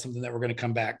that that's something that we're going to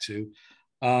come back to.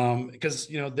 Because,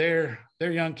 you know, they're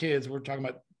young kids. We're talking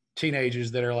about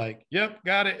teenagers that are like, yep,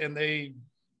 got it.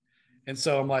 And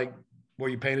so I'm like, were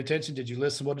you paying attention? Did you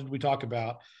listen? What did we talk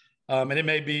about? And it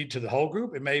may be to the whole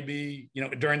group. It may be, you know,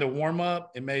 during the warm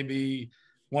up. It may be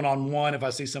one-on-one if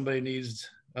I see somebody needs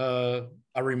a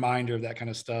reminder of that kind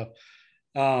of stuff.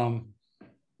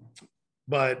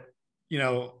 But, you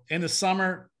know, in the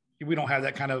summer, we don't have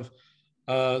that kind of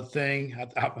thing.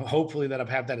 Hopefully that I've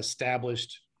had that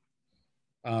established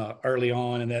early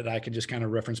on, and that I can just kind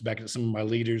of reference back to some of my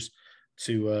leaders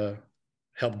to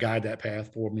help guide that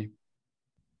path for me.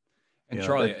 And yeah,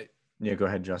 Charlie, yeah, go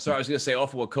ahead, Justin. So I was going to say,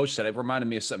 off of what Coach said, it reminded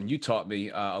me of something you taught me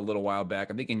a little while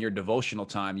back. I think in your devotional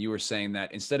time, you were saying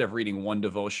that instead of reading one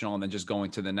devotional and then just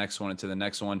going to the next one and to the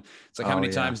next one, it's like, how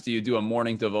many times do you do a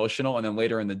morning devotional and then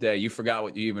later in the day, you forgot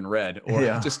what you even read, or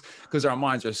just because our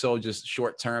minds are so just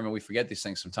short term and we forget these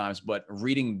things sometimes, but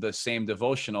reading the same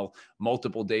devotional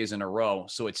multiple days in a row,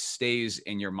 so it stays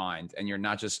in your mind and you're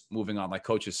not just moving on. Like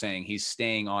Coach is saying, he's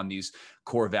staying on these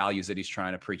core values that he's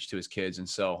trying to preach to his kids. And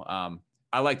so,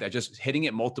 I like that. Just hitting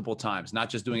it multiple times, not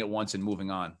just doing it once and moving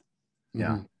on.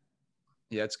 Yeah.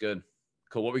 Yeah, it's good.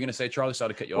 Cool. What were you going to say, Charlie?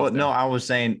 Sorry to cut you off. Well, no, I was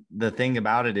saying the thing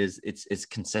about it is it's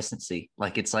consistency.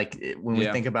 Like it's like when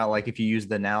we think about, like, if you use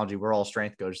the analogy, we're all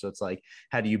strength coaches. So it's like,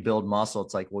 how do you build muscle?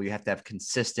 It's like, well, you have to have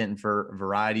consistent for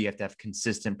variety. You have to have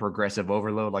consistent progressive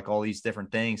overload, like all these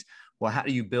different things. Well, how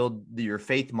do you build your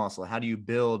faith muscle? How do you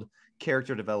build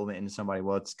character development into somebody?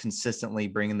 Well, it's consistently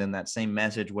bringing them that same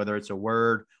message, whether it's a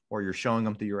word or you're showing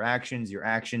them through your actions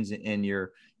and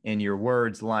your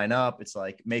words line up. It's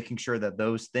like making sure that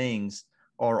those things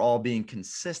are all being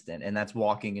consistent, and that's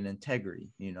walking in integrity,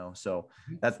 you know? So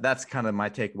that's kind of my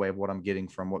takeaway of what I'm getting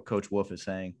from what Coach Wolf is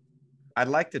saying. I'd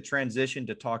like to transition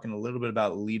to talking a little bit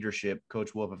about leadership,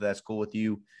 Coach Wolf, if that's cool with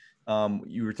you.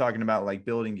 You were talking about like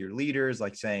building your leaders,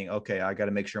 like saying, okay, I got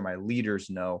to make sure my leaders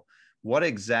know. What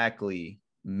exactly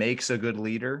makes a good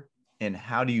leader, and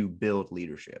how do you build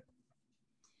leadership?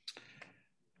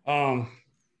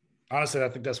 Honestly, I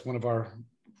think that's one of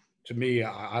to me,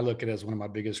 I look at it as one of my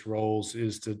biggest roles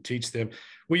is to teach them.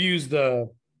 We use our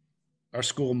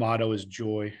school motto is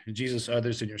joy, Jesus,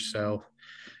 others, and yourself.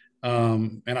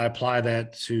 And I apply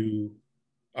that to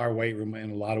our weight room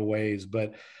in a lot of ways,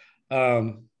 but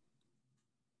to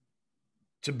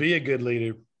be a good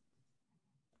leader,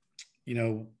 you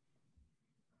know,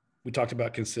 we talked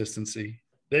about consistency.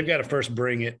 They've got to first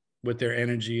bring it with their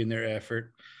energy and their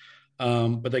effort,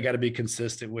 but they got to be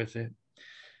consistent with it.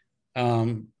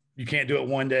 You can't do it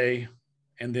one day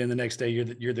and then the next day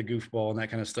you're the goofball and that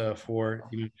kind of stuff.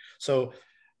 So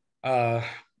I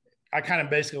kind of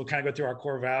basically go through our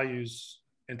core values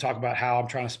and talk about how I'm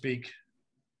trying to speak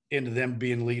into them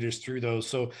being leaders through those.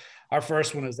 So our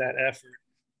first one is that effort,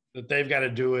 that they've got to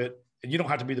do it. And you don't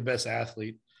have to be the best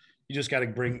athlete. You just got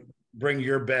to bring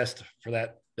your best for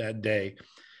that day.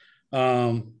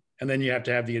 And then you have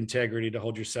to have the integrity to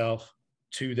hold yourself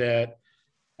to that.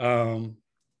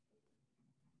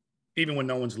 Even when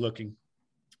no one's looking.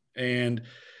 And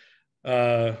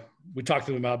we talked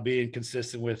to them about being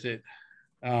consistent with it.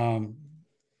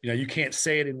 You know, you can't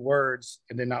say it in words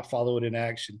and then not follow it in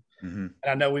action. Mm-hmm.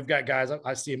 And I know we've got guys,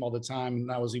 I see them all the time.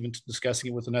 And I was even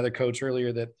discussing it with another coach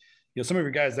earlier that, you know, some of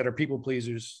your guys that are people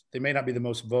pleasers, they may not be the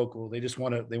most vocal. They just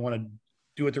want to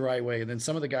do it the right way. And then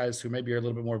some of the guys who maybe are a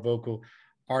little bit more vocal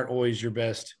aren't always your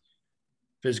best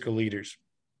physical leaders.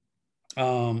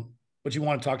 But you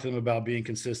want to talk to them about being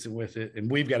consistent with it.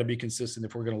 And we've got to be consistent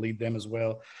if we're going to lead them as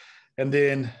well. And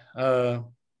then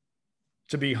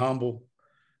to be humble,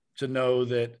 to know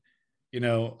that,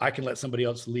 I can let somebody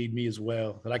else lead me as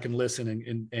well, that I can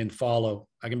listen and follow.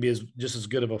 I can be just as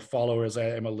good of a follower as I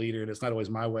am a leader, and it's not always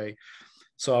my way.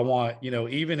 So I want,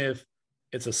 even if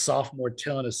it's a sophomore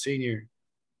telling a senior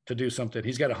to do something,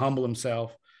 he's got to humble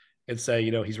himself and say,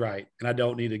 he's right. And I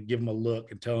don't need to give him a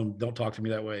look and tell him, don't talk to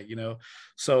me that way,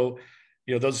 So,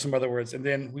 those are some other words. And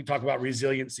then we talk about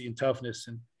resiliency and toughness.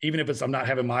 And even if I'm not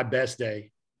having my best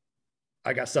day,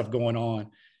 I got stuff going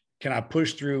on. Can I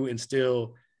push through and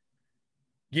still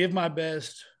give my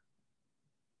best,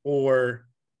 or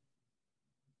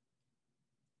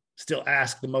still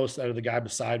ask the most out of the guy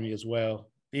beside me as well,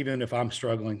 even if I'm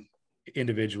struggling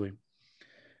individually?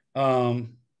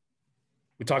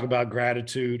 We talk about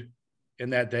gratitude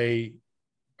and that they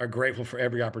are grateful for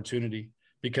every opportunity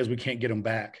because we can't get them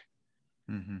back.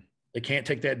 Mm-hmm. They can't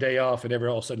take that day off and ever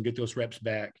all of a sudden get those reps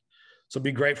back. So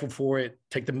be grateful for it.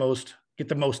 Get the most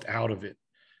out of it.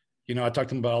 I talk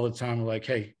to them about all the time. Like,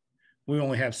 hey, we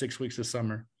only have 6 weeks this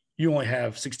summer. You only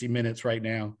have 60 minutes right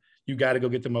now. You got to go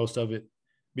get the most of it.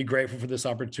 Be grateful for this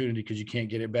opportunity because you can't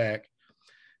get it back,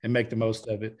 and make the most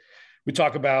of it. We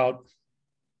talk about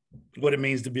what it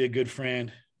means to be a good friend.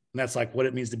 And that's like what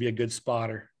it means to be a good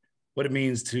spotter, what it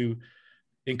means to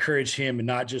encourage him and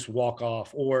not just walk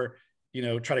off, or,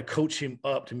 try to coach him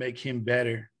up to make him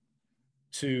better,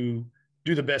 to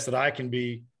do the best that I can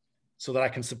be so that I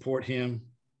can support him,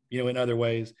 in other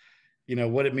ways,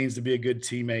 what it means to be a good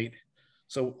teammate.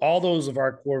 So all those of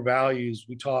our core values,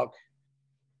 we talk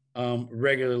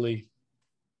regularly,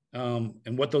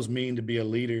 and what those mean to be a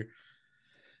leader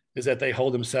is that they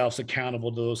hold themselves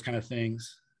accountable to those kind of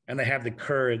things. And they have the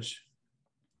courage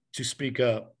to speak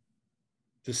up,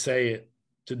 to say it,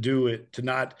 to do it, to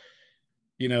not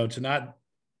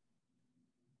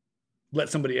let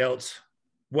somebody else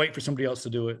wait for somebody else to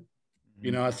do it.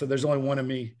 I said, there's only one of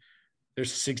me.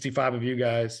 There's 65 of you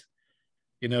guys.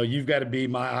 You've got to be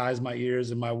my eyes, my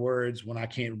ears, and my words when I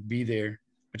can't be there,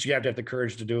 but you have to have the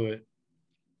courage to do it.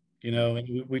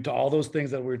 And we all those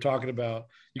things that we were talking about,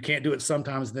 you can't do it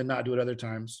sometimes and then not do it other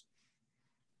times.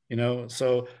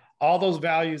 So all those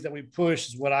values that we push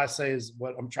is what I say is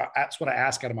what I'm trying. That's what I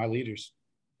ask out of my leaders.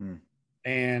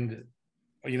 And,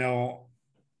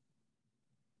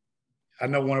 I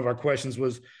know one of our questions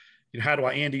was, how do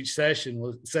I end each session?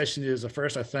 Well, the session is,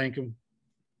 first I thank them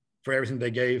for everything they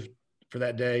gave for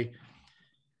that day,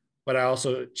 but I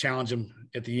also challenge them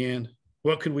at the end.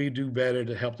 What could we do better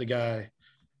to help the guy?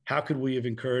 How could we have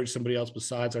encouraged somebody else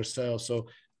besides ourselves? So,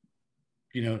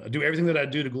 I do everything that I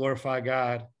do to glorify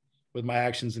God with my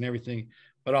actions and everything,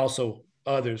 but also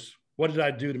others. What did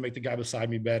I do to make the guy beside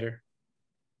me better?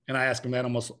 And I ask them that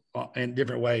almost in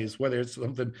different ways, whether it's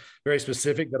something very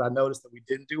specific that I noticed that we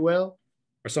didn't do well,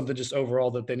 or something just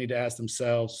overall that they need to ask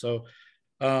themselves. So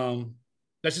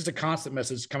that's just a constant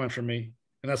message coming from me.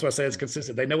 And that's why I say it's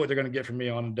consistent. They know what they're going to get from me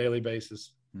on a daily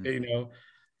basis. They know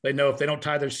if they don't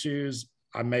tie their shoes,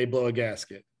 I may blow a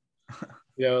gasket.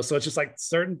 So it's just like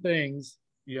certain things,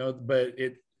 but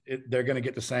they're going to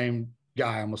get the same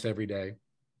guy almost every day.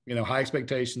 High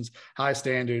expectations, high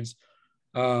standards.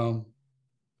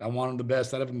 I want them the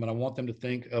best out of them, but I want them to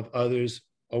think of others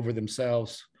over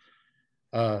themselves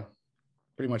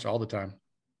pretty much all the time.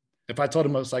 If I told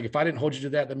them, it's like, if I didn't hold you to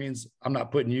that, that means I'm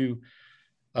not putting you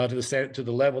to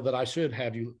the level that I should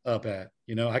have you up at.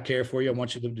 I care for you. I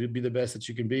want you to be the best that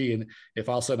you can be. And if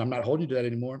all of a sudden I'm not holding you to that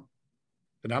anymore,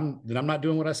 then I'm not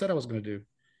doing what I said I was going to do.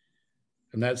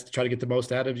 And that's to try to get the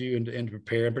most out of you and to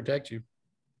prepare and protect you.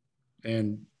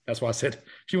 And that's why I said,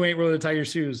 if you ain't willing to tie your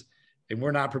shoes and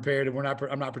we're not prepared and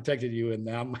I'm not protecting you, and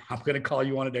I'm going to call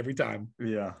you on it every time.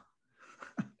 Yeah.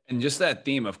 And just that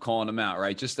theme of calling them out,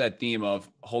 right? Just that theme of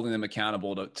holding them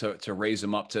accountable to raise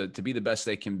them up to be the best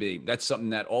they can be. That's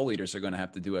something that all leaders are going to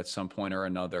have to do at some point or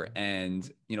another.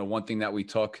 And, one thing that we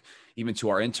talk even to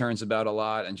our interns about a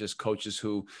lot, and just coaches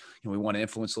who, we want to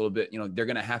influence a little bit, they're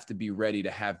going to have to be ready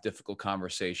to have difficult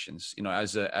conversations.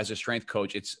 As a strength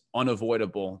coach, it's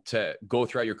unavoidable to go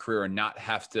throughout your career and not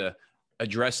have to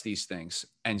address these things.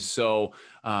 And so,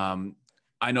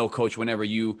 I know, Coach, whenever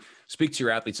you speak to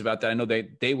your athletes about that, I know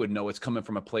they would know it's coming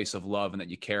from a place of love and that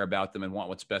you care about them and want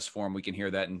what's best for them. We can hear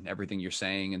that in everything you're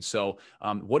saying. And so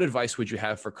what advice would you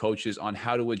have for coaches on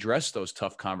how to address those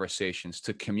tough conversations,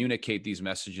 to communicate these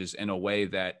messages in a way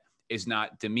that is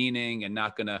not demeaning and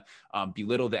not going to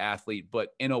belittle the athlete,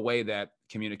 but in a way that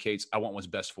communicates, I want what's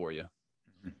best for you?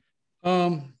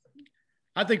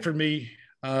 I think for me,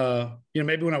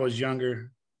 maybe when I was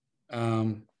younger,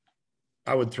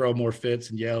 I would throw more fits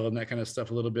and yell and that kind of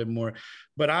stuff a little bit more,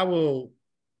 but I will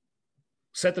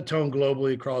set the tone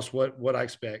globally across what I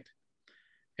expect.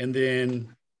 And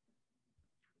then,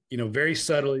 very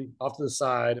subtly off to the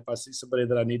side, if I see somebody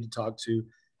that I need to talk to,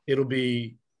 it'll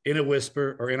be in a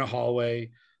whisper or in a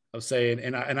hallway of saying,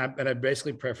 and I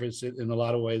basically preface it in a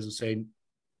lot of ways of saying,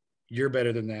 you're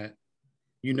better than that.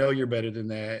 You're better than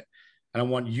that. And I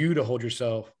want you to hold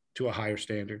yourself to a higher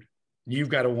standard. You've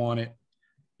got to want it.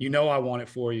 I want it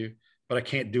for you, but I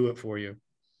can't do it for you.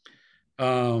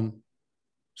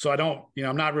 So I don't,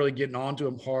 I'm not really getting onto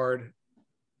them hard,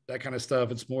 that kind of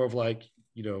stuff. It's more of like,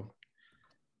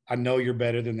 I know you're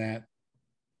better than that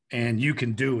and you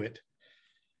can do it.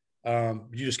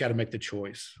 You just got to make the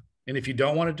choice. And if you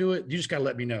don't want to do it, you just got to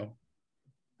let me know.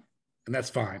 And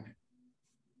that's fine.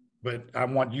 But I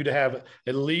want you to have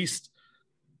at least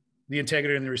the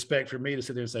integrity and the respect for me to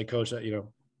sit there and say, Coach,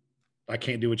 I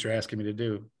can't do what you're asking me to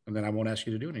do. And then I won't ask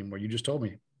you to do it anymore. You just told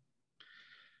me.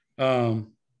 I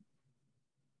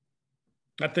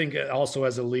think also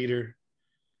as a leader,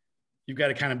 you've got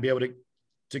to kind of be able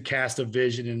to cast a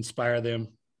vision and inspire them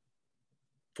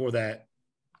for that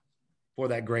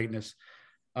greatness.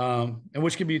 And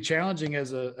which can be challenging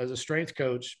as a strength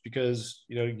coach, because,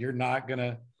 you're not going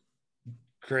to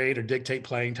create or dictate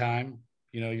playing time.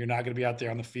 You're not going to be out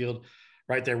there on the field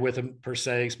right there with them per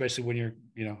se, especially when you're,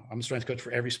 I'm a strength coach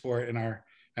for every sport in our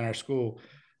school.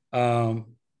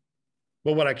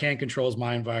 But what I can control is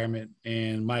my environment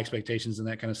and my expectations and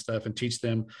that kind of stuff, and teach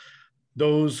them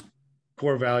those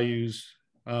core values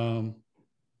with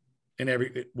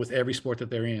every sport that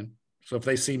they're in. So if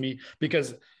they see me,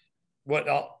 because what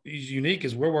is unique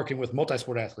is we're working with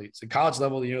multi-sport athletes at college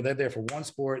level. They're there for one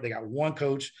sport. They got one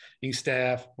coaching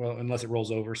staff, well, unless it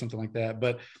rolls over or something like that.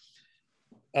 But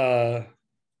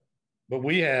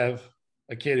we have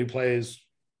a kid who plays,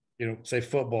 say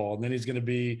football, and then he's going to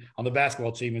be on the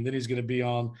basketball team, and then he's going to be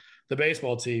on the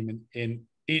baseball team. And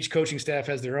each coaching staff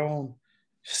has their own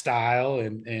style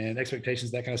and expectations,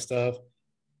 that kind of stuff.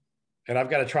 And I've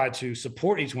got to try to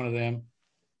support each one of them,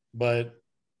 but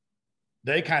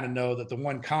they kind of know that the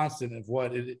one constant of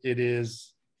what it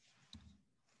is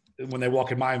when they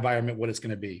walk in my environment, what it's going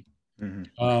to be.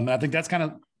 Mm-hmm. And I think that's kind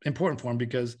of important for them,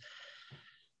 because,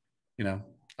 we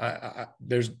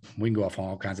can go off on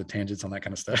all kinds of tangents on that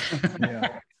kind of stuff.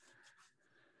 Yeah.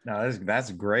 No,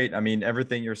 that's great. I mean,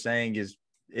 everything you're saying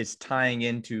is tying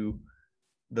into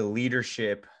the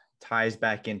leadership, ties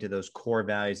back into those core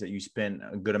values that you spent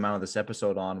a good amount of this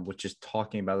episode on, which is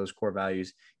talking about those core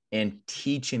values and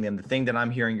teaching them. The thing that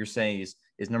I'm hearing you're saying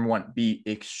is number one, be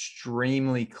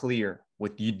extremely clear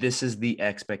with you. This is the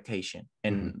expectation,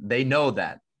 and they know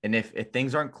that. And if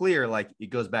things aren't clear, like it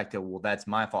goes back to, well, that's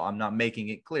my fault. I'm not making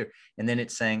it clear. And then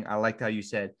it's saying, I liked how you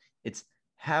said, it's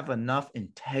have enough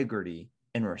integrity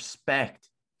and respect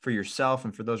for yourself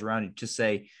and for those around you to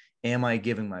say, am I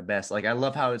giving my best? Like, I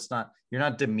love how you're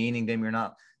not demeaning them. You're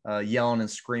not yelling and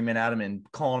screaming at them and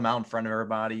calling them out in front of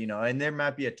everybody, and there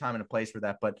might be a time and a place for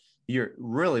that. But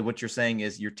what you're saying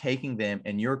is you're taking them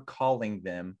and you're calling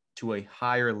them to a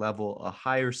higher level, a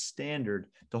higher standard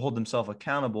to hold themselves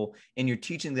accountable. And you're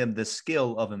teaching them the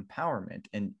skill of empowerment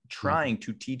and trying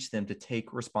to teach them to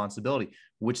take responsibility,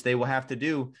 which they will have to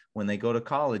do when they go to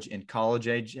college. And college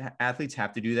age athletes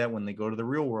have to do that when they go to the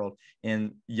real world.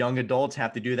 And young adults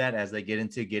have to do that as they get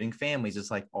into getting families. It's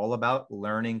like all about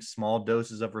learning small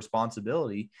doses of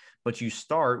responsibility, but you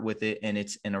start with it, and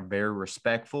it's in a very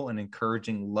respectful and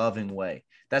encouraging, loving way.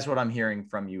 That's what I'm hearing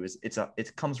from you.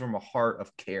 It comes from a heart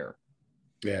of care.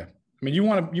 Yeah. I mean, you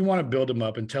want to build them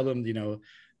up and tell them,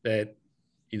 that,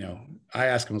 I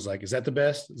ask them, I was like, is that the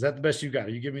best? Is that the best you got? Are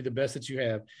you giving me the best that you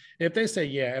have? And if they say,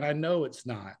 yeah, and I know it's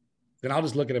not, then I'll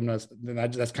just look at them.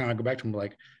 That's kind of go back to them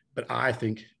like, but I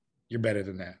think you're better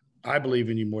than that. I believe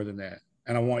in you more than that.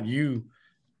 And I want you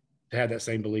to have that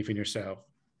same belief in yourself.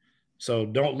 So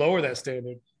don't lower that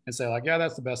standard and say like, yeah,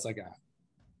 that's the best I got.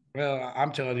 Well,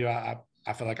 I'm telling you, I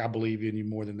feel like I believe in you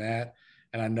more than that.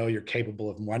 And I know you're capable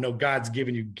of more. I know God's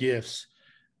given you gifts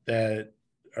that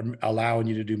are allowing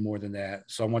you to do more than that.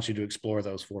 So I want you to explore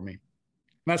those for me. And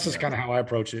that's just kind of how I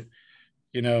approach it.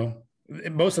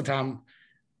 Most of the time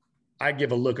I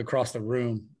give a look across the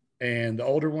room, and the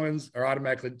older ones are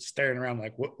automatically staring around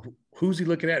like, who's he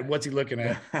looking at? What's he looking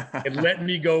at? And let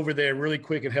me go over there really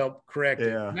quick and help correct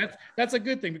it. And that's a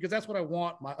good thing, because that's what I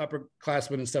want my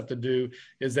upperclassmen and stuff to do,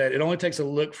 is that it only takes a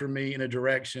look for me in a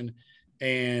direction,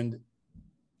 and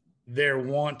they're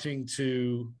wanting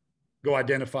to go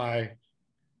identify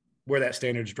where that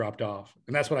standard's dropped off.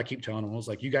 And that's what I keep telling them. I was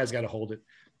like, you guys got to hold it.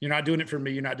 You're not doing it for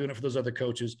me. You're not doing it for those other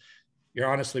coaches.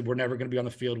 We're never going to be on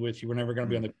the field with you. We're never going to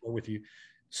be on the court with you.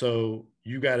 So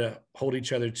you got to hold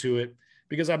each other to it,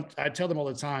 because I tell them all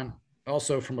the time,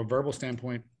 also from a verbal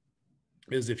standpoint,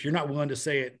 is if you're not willing to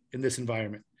say it in this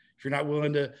environment, if you're not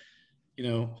willing to,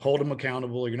 hold them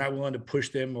accountable, or you're not willing to push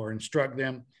them or instruct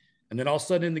them, and then all of a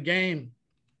sudden in the game,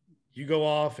 you go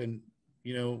off and,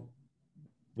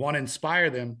 want to inspire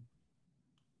them,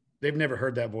 they've never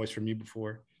heard that voice from you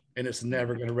before, and it's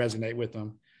never going to resonate with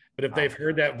them. But if they've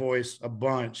heard that voice a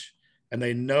bunch and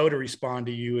they know to respond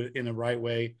to you in the right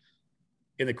way,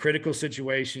 in the critical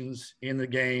situations in the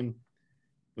game,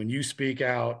 when you speak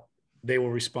out, they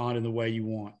will respond in the way you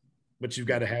want. But they've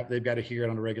got to hear it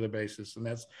on a regular basis. And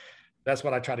that's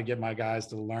what I try to get my guys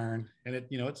to learn. And it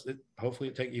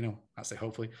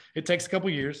takes a couple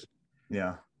of years.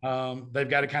 Yeah. They've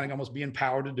got to kind of almost be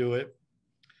empowered to do it.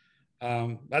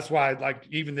 That's why, like,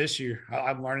 even this year,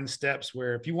 I'm learning steps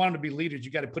where if you want them to be leaders,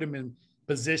 you got to put them in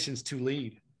positions to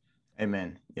lead.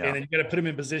 Amen. Yeah. And then you got to put them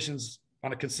in positions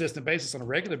on a consistent basis, on a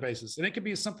regular basis. And it could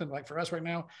be something like, for us right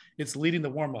now, it's leading the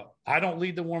warm-up. I don't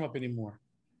lead the warm-up anymore.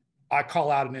 I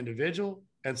call out an individual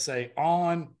and say,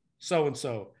 on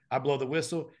so-and-so. I blow the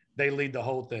whistle. They lead the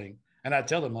whole thing. And I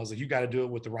tell them, I was like, you got to do it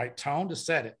with the right tone to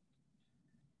set it,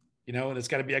 and it's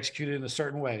got to be executed in a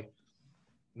certain way.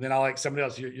 And then I like somebody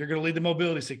else, you're going to lead the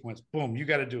mobility sequence. Boom, you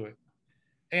got to do it.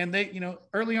 And they,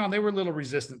 early on, they were a little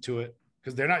resistant to it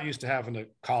because they're not used to having to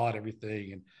call out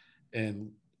everything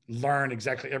and learn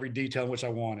exactly every detail in which I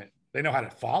want it. They know how to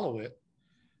follow it,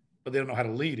 but they don't know how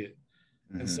to lead it.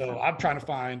 Mm-hmm. And so I'm trying to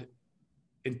find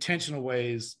intentional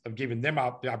ways of giving them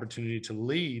the opportunity to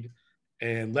lead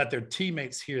and let their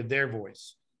teammates hear their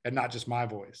voice and not just my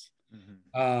voice.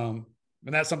 Mm-hmm.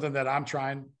 And that's something that I'm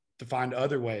trying to find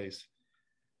other ways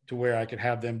to where I can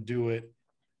have them do it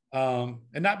and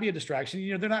not be a distraction.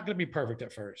 They're not going to be perfect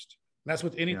at first. And that's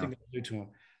with anything that I do to them.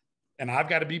 And I've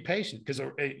got to be patient because,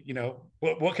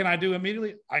 what can I do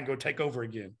immediately? I can go take over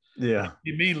again. Yeah.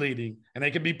 Be me leading, and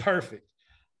they can be perfect.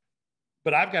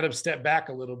 But I've got to step back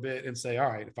a little bit and say,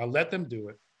 all right, if I let them do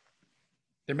it,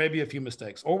 there may be a few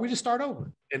mistakes, or we just start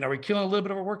over. And are we killing a little bit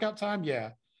of our workout time?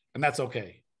 Yeah. And that's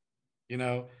okay.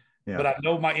 Yeah. But I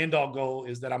know my end all goal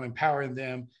is that I'm empowering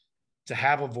them to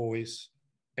have a voice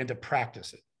and to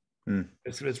practice it.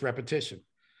 It's repetition.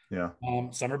 Yeah.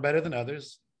 Some are better than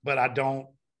others, but I don't,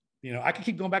 I can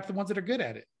keep going back to the ones that are good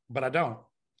at it, but I don't.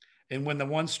 And when the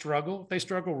ones struggle, if they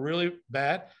struggle really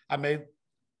bad,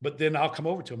 but then I'll come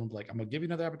over to them and be like, I'm going to give you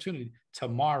another opportunity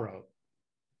tomorrow.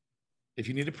 If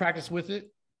you need to practice with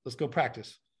it, let's go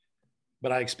practice.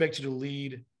 But I expect you to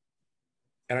lead,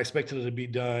 and I expect it to be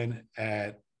done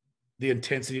at the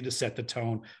intensity to set the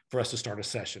tone for us to start a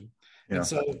session. Yeah. And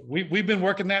so we've been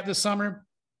working that this summer,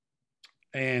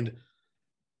 and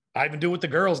I even do it with the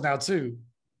girls now too.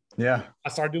 Yeah. I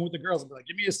started doing it with the girls. I'm like,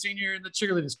 give me a senior in the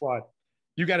cheerleading squad.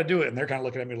 You got to do it. And they're kind of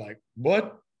looking at me like,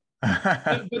 what?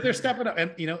 But they're stepping up,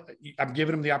 and I'm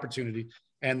giving them the opportunity,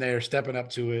 and they're stepping up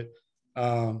to it.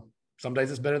 Some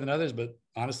days it's better than others, but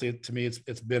honestly, to me,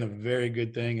 it's been a very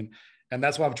good thing. And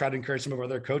that's why I've tried to encourage some of our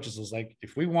other coaches is like,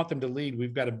 if we want them to lead,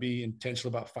 we've got to be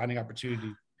intentional about finding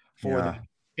opportunity for them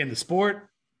in the sport,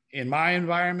 in my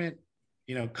environment,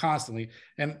 constantly.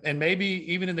 And maybe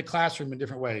even in the classroom in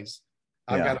different ways.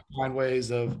 I've got to find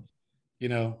ways of,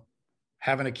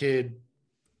 having a kid,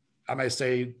 I may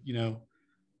say,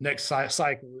 next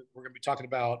cycle, we're going to be talking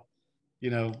about,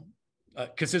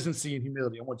 consistency and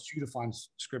humility. I want you to find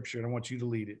scripture and I want you to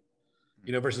lead it,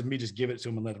 versus me just give it to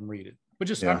them and let them read it. But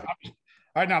just right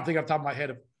now, I'm thinking off the top of my head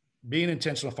of being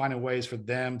intentional, finding ways for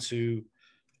them to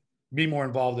be more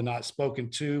involved and not spoken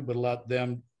to, but let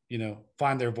them,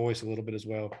 find their voice a little bit as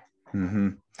well. Mm-hmm.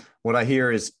 What I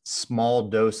hear is small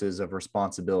doses of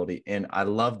responsibility. And I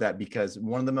love that, because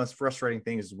one of the most frustrating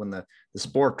things is when the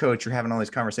sport coach, you're having all these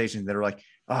conversations that are like,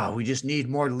 oh, we just need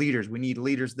more leaders. We need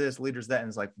leaders this, leaders that. And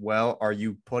it's like, well, are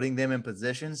you putting them in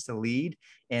positions to lead,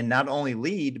 and not only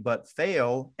lead, but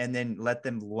fail, and then let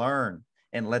them learn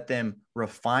and let them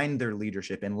refine their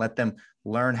leadership and let them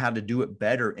learn how to do it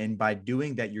better. And by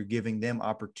doing that, you're giving them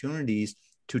opportunities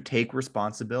to take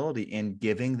responsibility and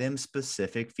giving them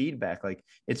specific feedback. Like,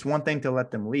 it's one thing to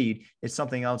let them lead. It's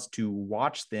something else to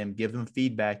watch them, give them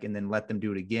feedback, and then let them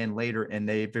do it again later. And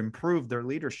they've improved their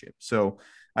leadership. So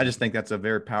I just think that's a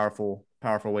very powerful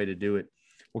way to do it.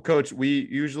 Well, Coach, we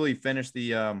usually finish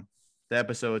the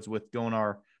episodes with going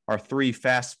our 3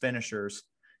 fast finishers,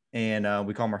 and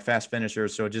we call them our fast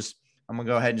finishers. So I'm going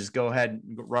to go ahead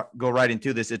and go right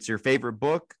into this. It's your favorite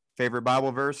book, favorite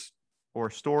Bible verse or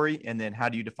story, and then how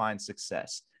do you define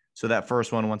success? So that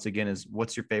first one, once again, is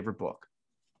what's your favorite book?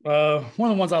 One of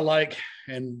the ones I like,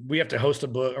 and we have to host a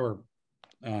book, or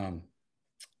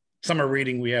summer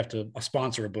reading, we have to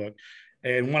sponsor a book, is Dustin Wolf, Wesleyan School. And it's a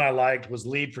And one I liked was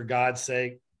Lead for God's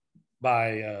Sake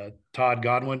by Todd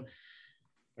Godwin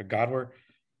or Godwer.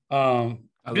 I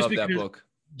Just love that because, book.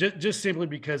 just simply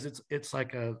because it's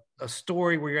like a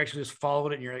story where you're actually just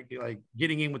following it and you're like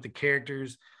getting in with the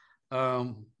characters.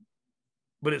 But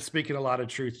it's speaking a lot of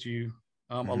truth to you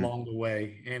along the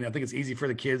way. And I think it's easy for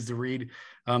the kids to read.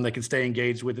 They can stay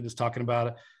engaged with it. It's talking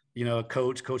about, a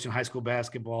coach coaching high school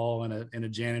basketball and a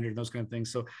janitor and those kind of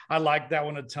things. So I like that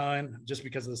one a ton just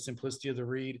because of the simplicity of the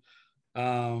read.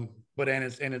 But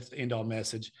its end all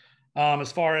message.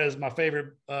 As far as my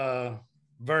favorite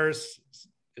verse,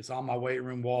 it's on my weight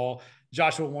room wall,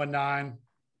 Joshua 1:9.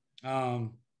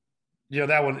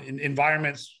 That one, in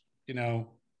environments,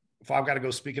 if I've got to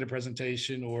go speak at a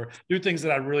presentation or do things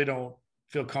that I really don't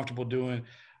feel comfortable doing,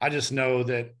 I just know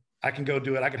that I can go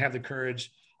do it. I can have the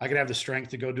courage. I can have the strength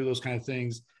to go do those kind of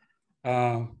things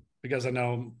because I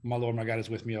know my Lord, my God is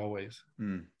with me always.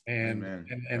 And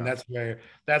yeah.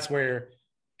 that's where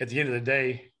at the end of the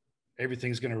day,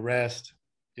 everything's going to rest.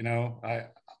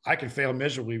 I can fail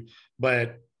miserably,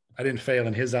 but I didn't fail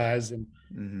in his eyes, and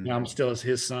I'm still as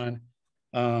his son.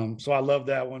 So I love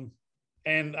that one.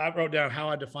 And I wrote down how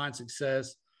I define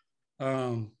success.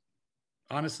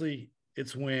 Honestly,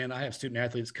 it's when I have student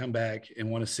athletes come back and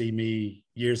want to see me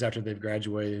years after they've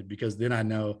graduated, because then I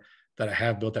know that I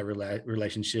have built that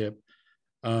relationship,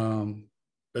 that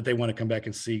they want to come back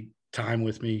and seek time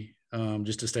with me,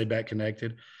 just to stay back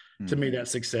connected. To me,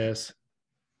 that's success.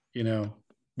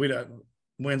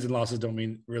 Wins and losses don't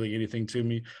mean really anything to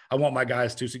me. I want my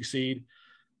guys to succeed.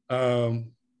 But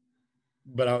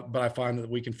I find that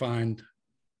we can find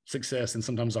success and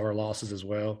sometimes our losses as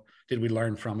well. Did we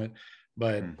learn from it?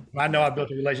 But I know I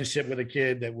built a relationship with a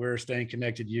kid that we're staying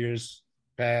connected years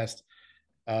past.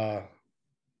 I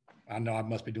know I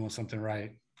must be doing something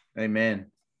right.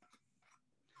 Amen.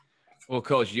 Well,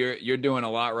 Coach, you're doing a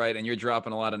lot right, and you're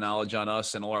dropping a lot of knowledge on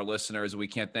us and all our listeners. We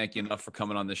can't thank you enough for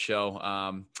coming on the show.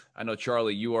 I know,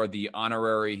 Charlie, you are the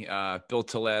honorary Built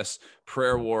to Last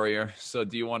prayer warrior. So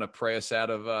do you want to pray us out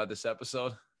of this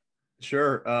episode?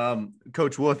 Sure.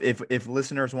 Coach Wolf, if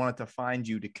listeners wanted to find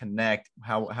you to connect,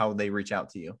 how they reach out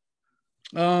to you?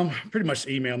 Pretty much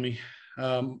email me.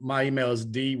 My email is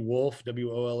dwolf,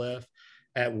 WOLF,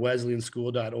 at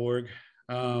wesleyanschool.org.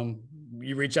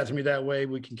 You reach out to me that way,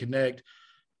 we can connect.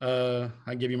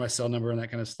 I give you my cell number and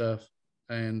that kind of stuff.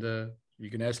 And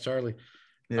you can ask Charlie.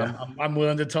 Yeah. I'm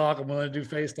willing to talk. I'm willing to do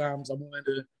FaceTimes. I'm willing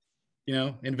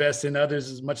to, invest in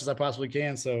others as much as I possibly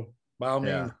can. So by all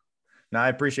means. No, I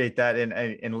appreciate that.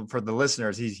 And for the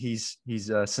listeners, he's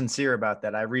sincere about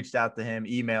that. I reached out to him,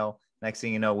 email. Next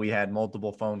thing you know, we had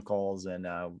multiple phone calls and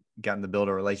gotten to build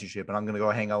a relationship. And I'm going to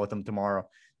go hang out with him tomorrow,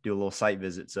 do a little site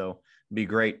visit. So it'd be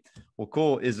great. Well,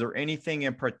 cool. Is there anything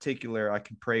in particular I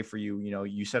can pray for you?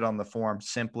 You said on the form,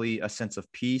 simply a sense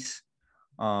of peace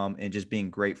and just being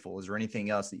grateful. Is there anything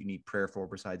else that you need prayer for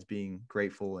besides being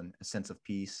grateful and a sense of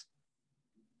peace?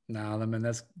 No, I mean,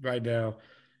 that's right now.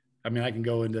 I mean, I can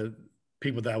go into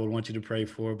people that I would want you to pray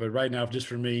for, but right now, just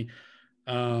for me,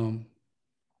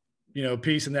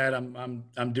 peace in that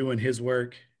I'm doing his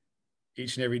work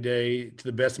each and every day to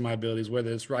the best of my abilities,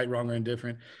 whether it's right, wrong, or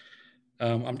indifferent.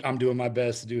 I'm doing my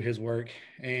best to do his work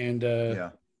and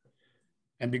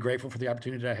be grateful for the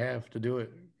opportunity I have to do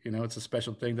it. It's a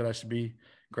special thing that I should be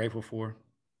grateful for.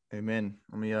 Amen.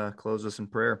 Let me close this in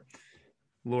prayer.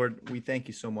 Lord, we thank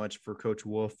you so much for Coach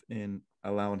Wolf and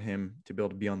allowing him to be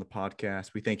able to be on the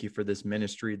podcast. We thank you for this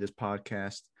ministry, this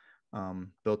podcast,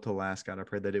 Built to Last. God, I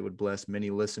pray that it would bless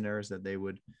many listeners, that they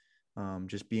would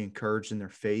just be encouraged in their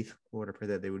faith. Lord, I pray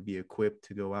that they would be equipped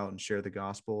to go out and share the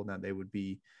gospel, and that they would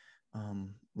be,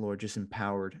 Lord, just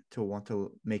empowered to want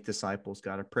to make disciples.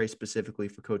 God, I pray specifically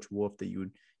for Coach Wolf that you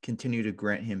would continue to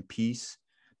grant him peace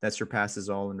that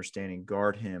surpasses all understanding.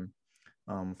 Guard him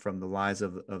from the lies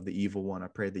of the evil one. I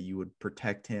pray that you would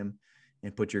protect him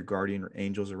and put your guardian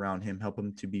angels around him. Help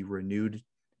him to be renewed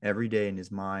every day in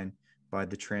his mind by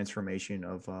the transformation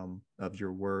of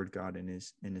your word, God, in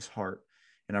his heart.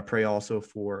 And I pray also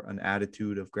for an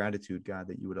attitude of gratitude, God,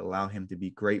 that you would allow him to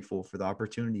be grateful for the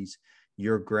opportunities,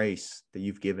 your grace that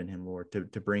you've given him, Lord,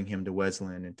 to bring him to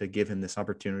Wesleyan and to give him this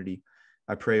opportunity.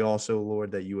 I pray also,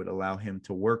 Lord, that you would allow him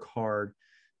to work hard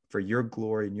for your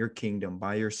glory and your kingdom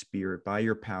by your spirit, by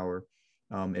your power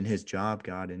in his job,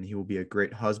 God. And he will be a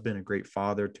great husband, a great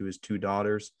father to his 2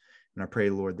 daughters. And I pray,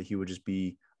 Lord, that he would just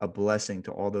be a blessing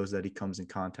to all those that he comes in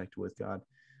contact with, God.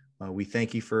 We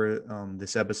thank you for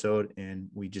this episode, and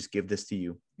we just give this to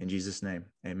you in Jesus' name.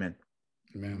 Amen.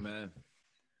 Amen.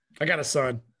 I got a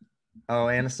son. Oh,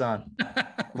 and a son.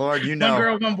 Lord, you know. One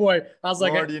girl, one boy. I was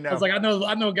like, Lord, you know. I was like, I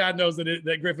know God knows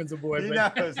that Griffin's a boy. He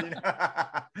but... knows.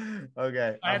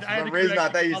 Okay. I For had some to reason, I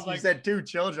correct thought you said 2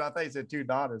 children. I thought you said 2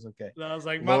 daughters. Okay. I was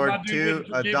like, Lord, my dude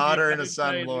a daughter and a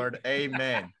son, Lord.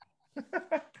 Amen.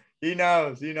 He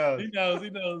knows. He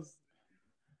knows.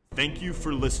 Thank you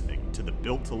for listening to the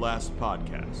Built to Last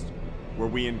podcast, where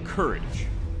we encourage,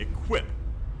 equip,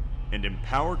 and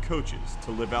empower coaches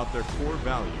to live out their core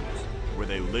values where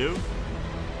they live,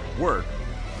 work,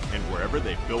 and wherever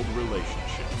they build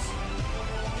relationships.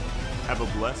 Have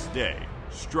a blessed day,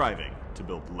 striving to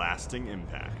build lasting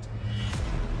impact.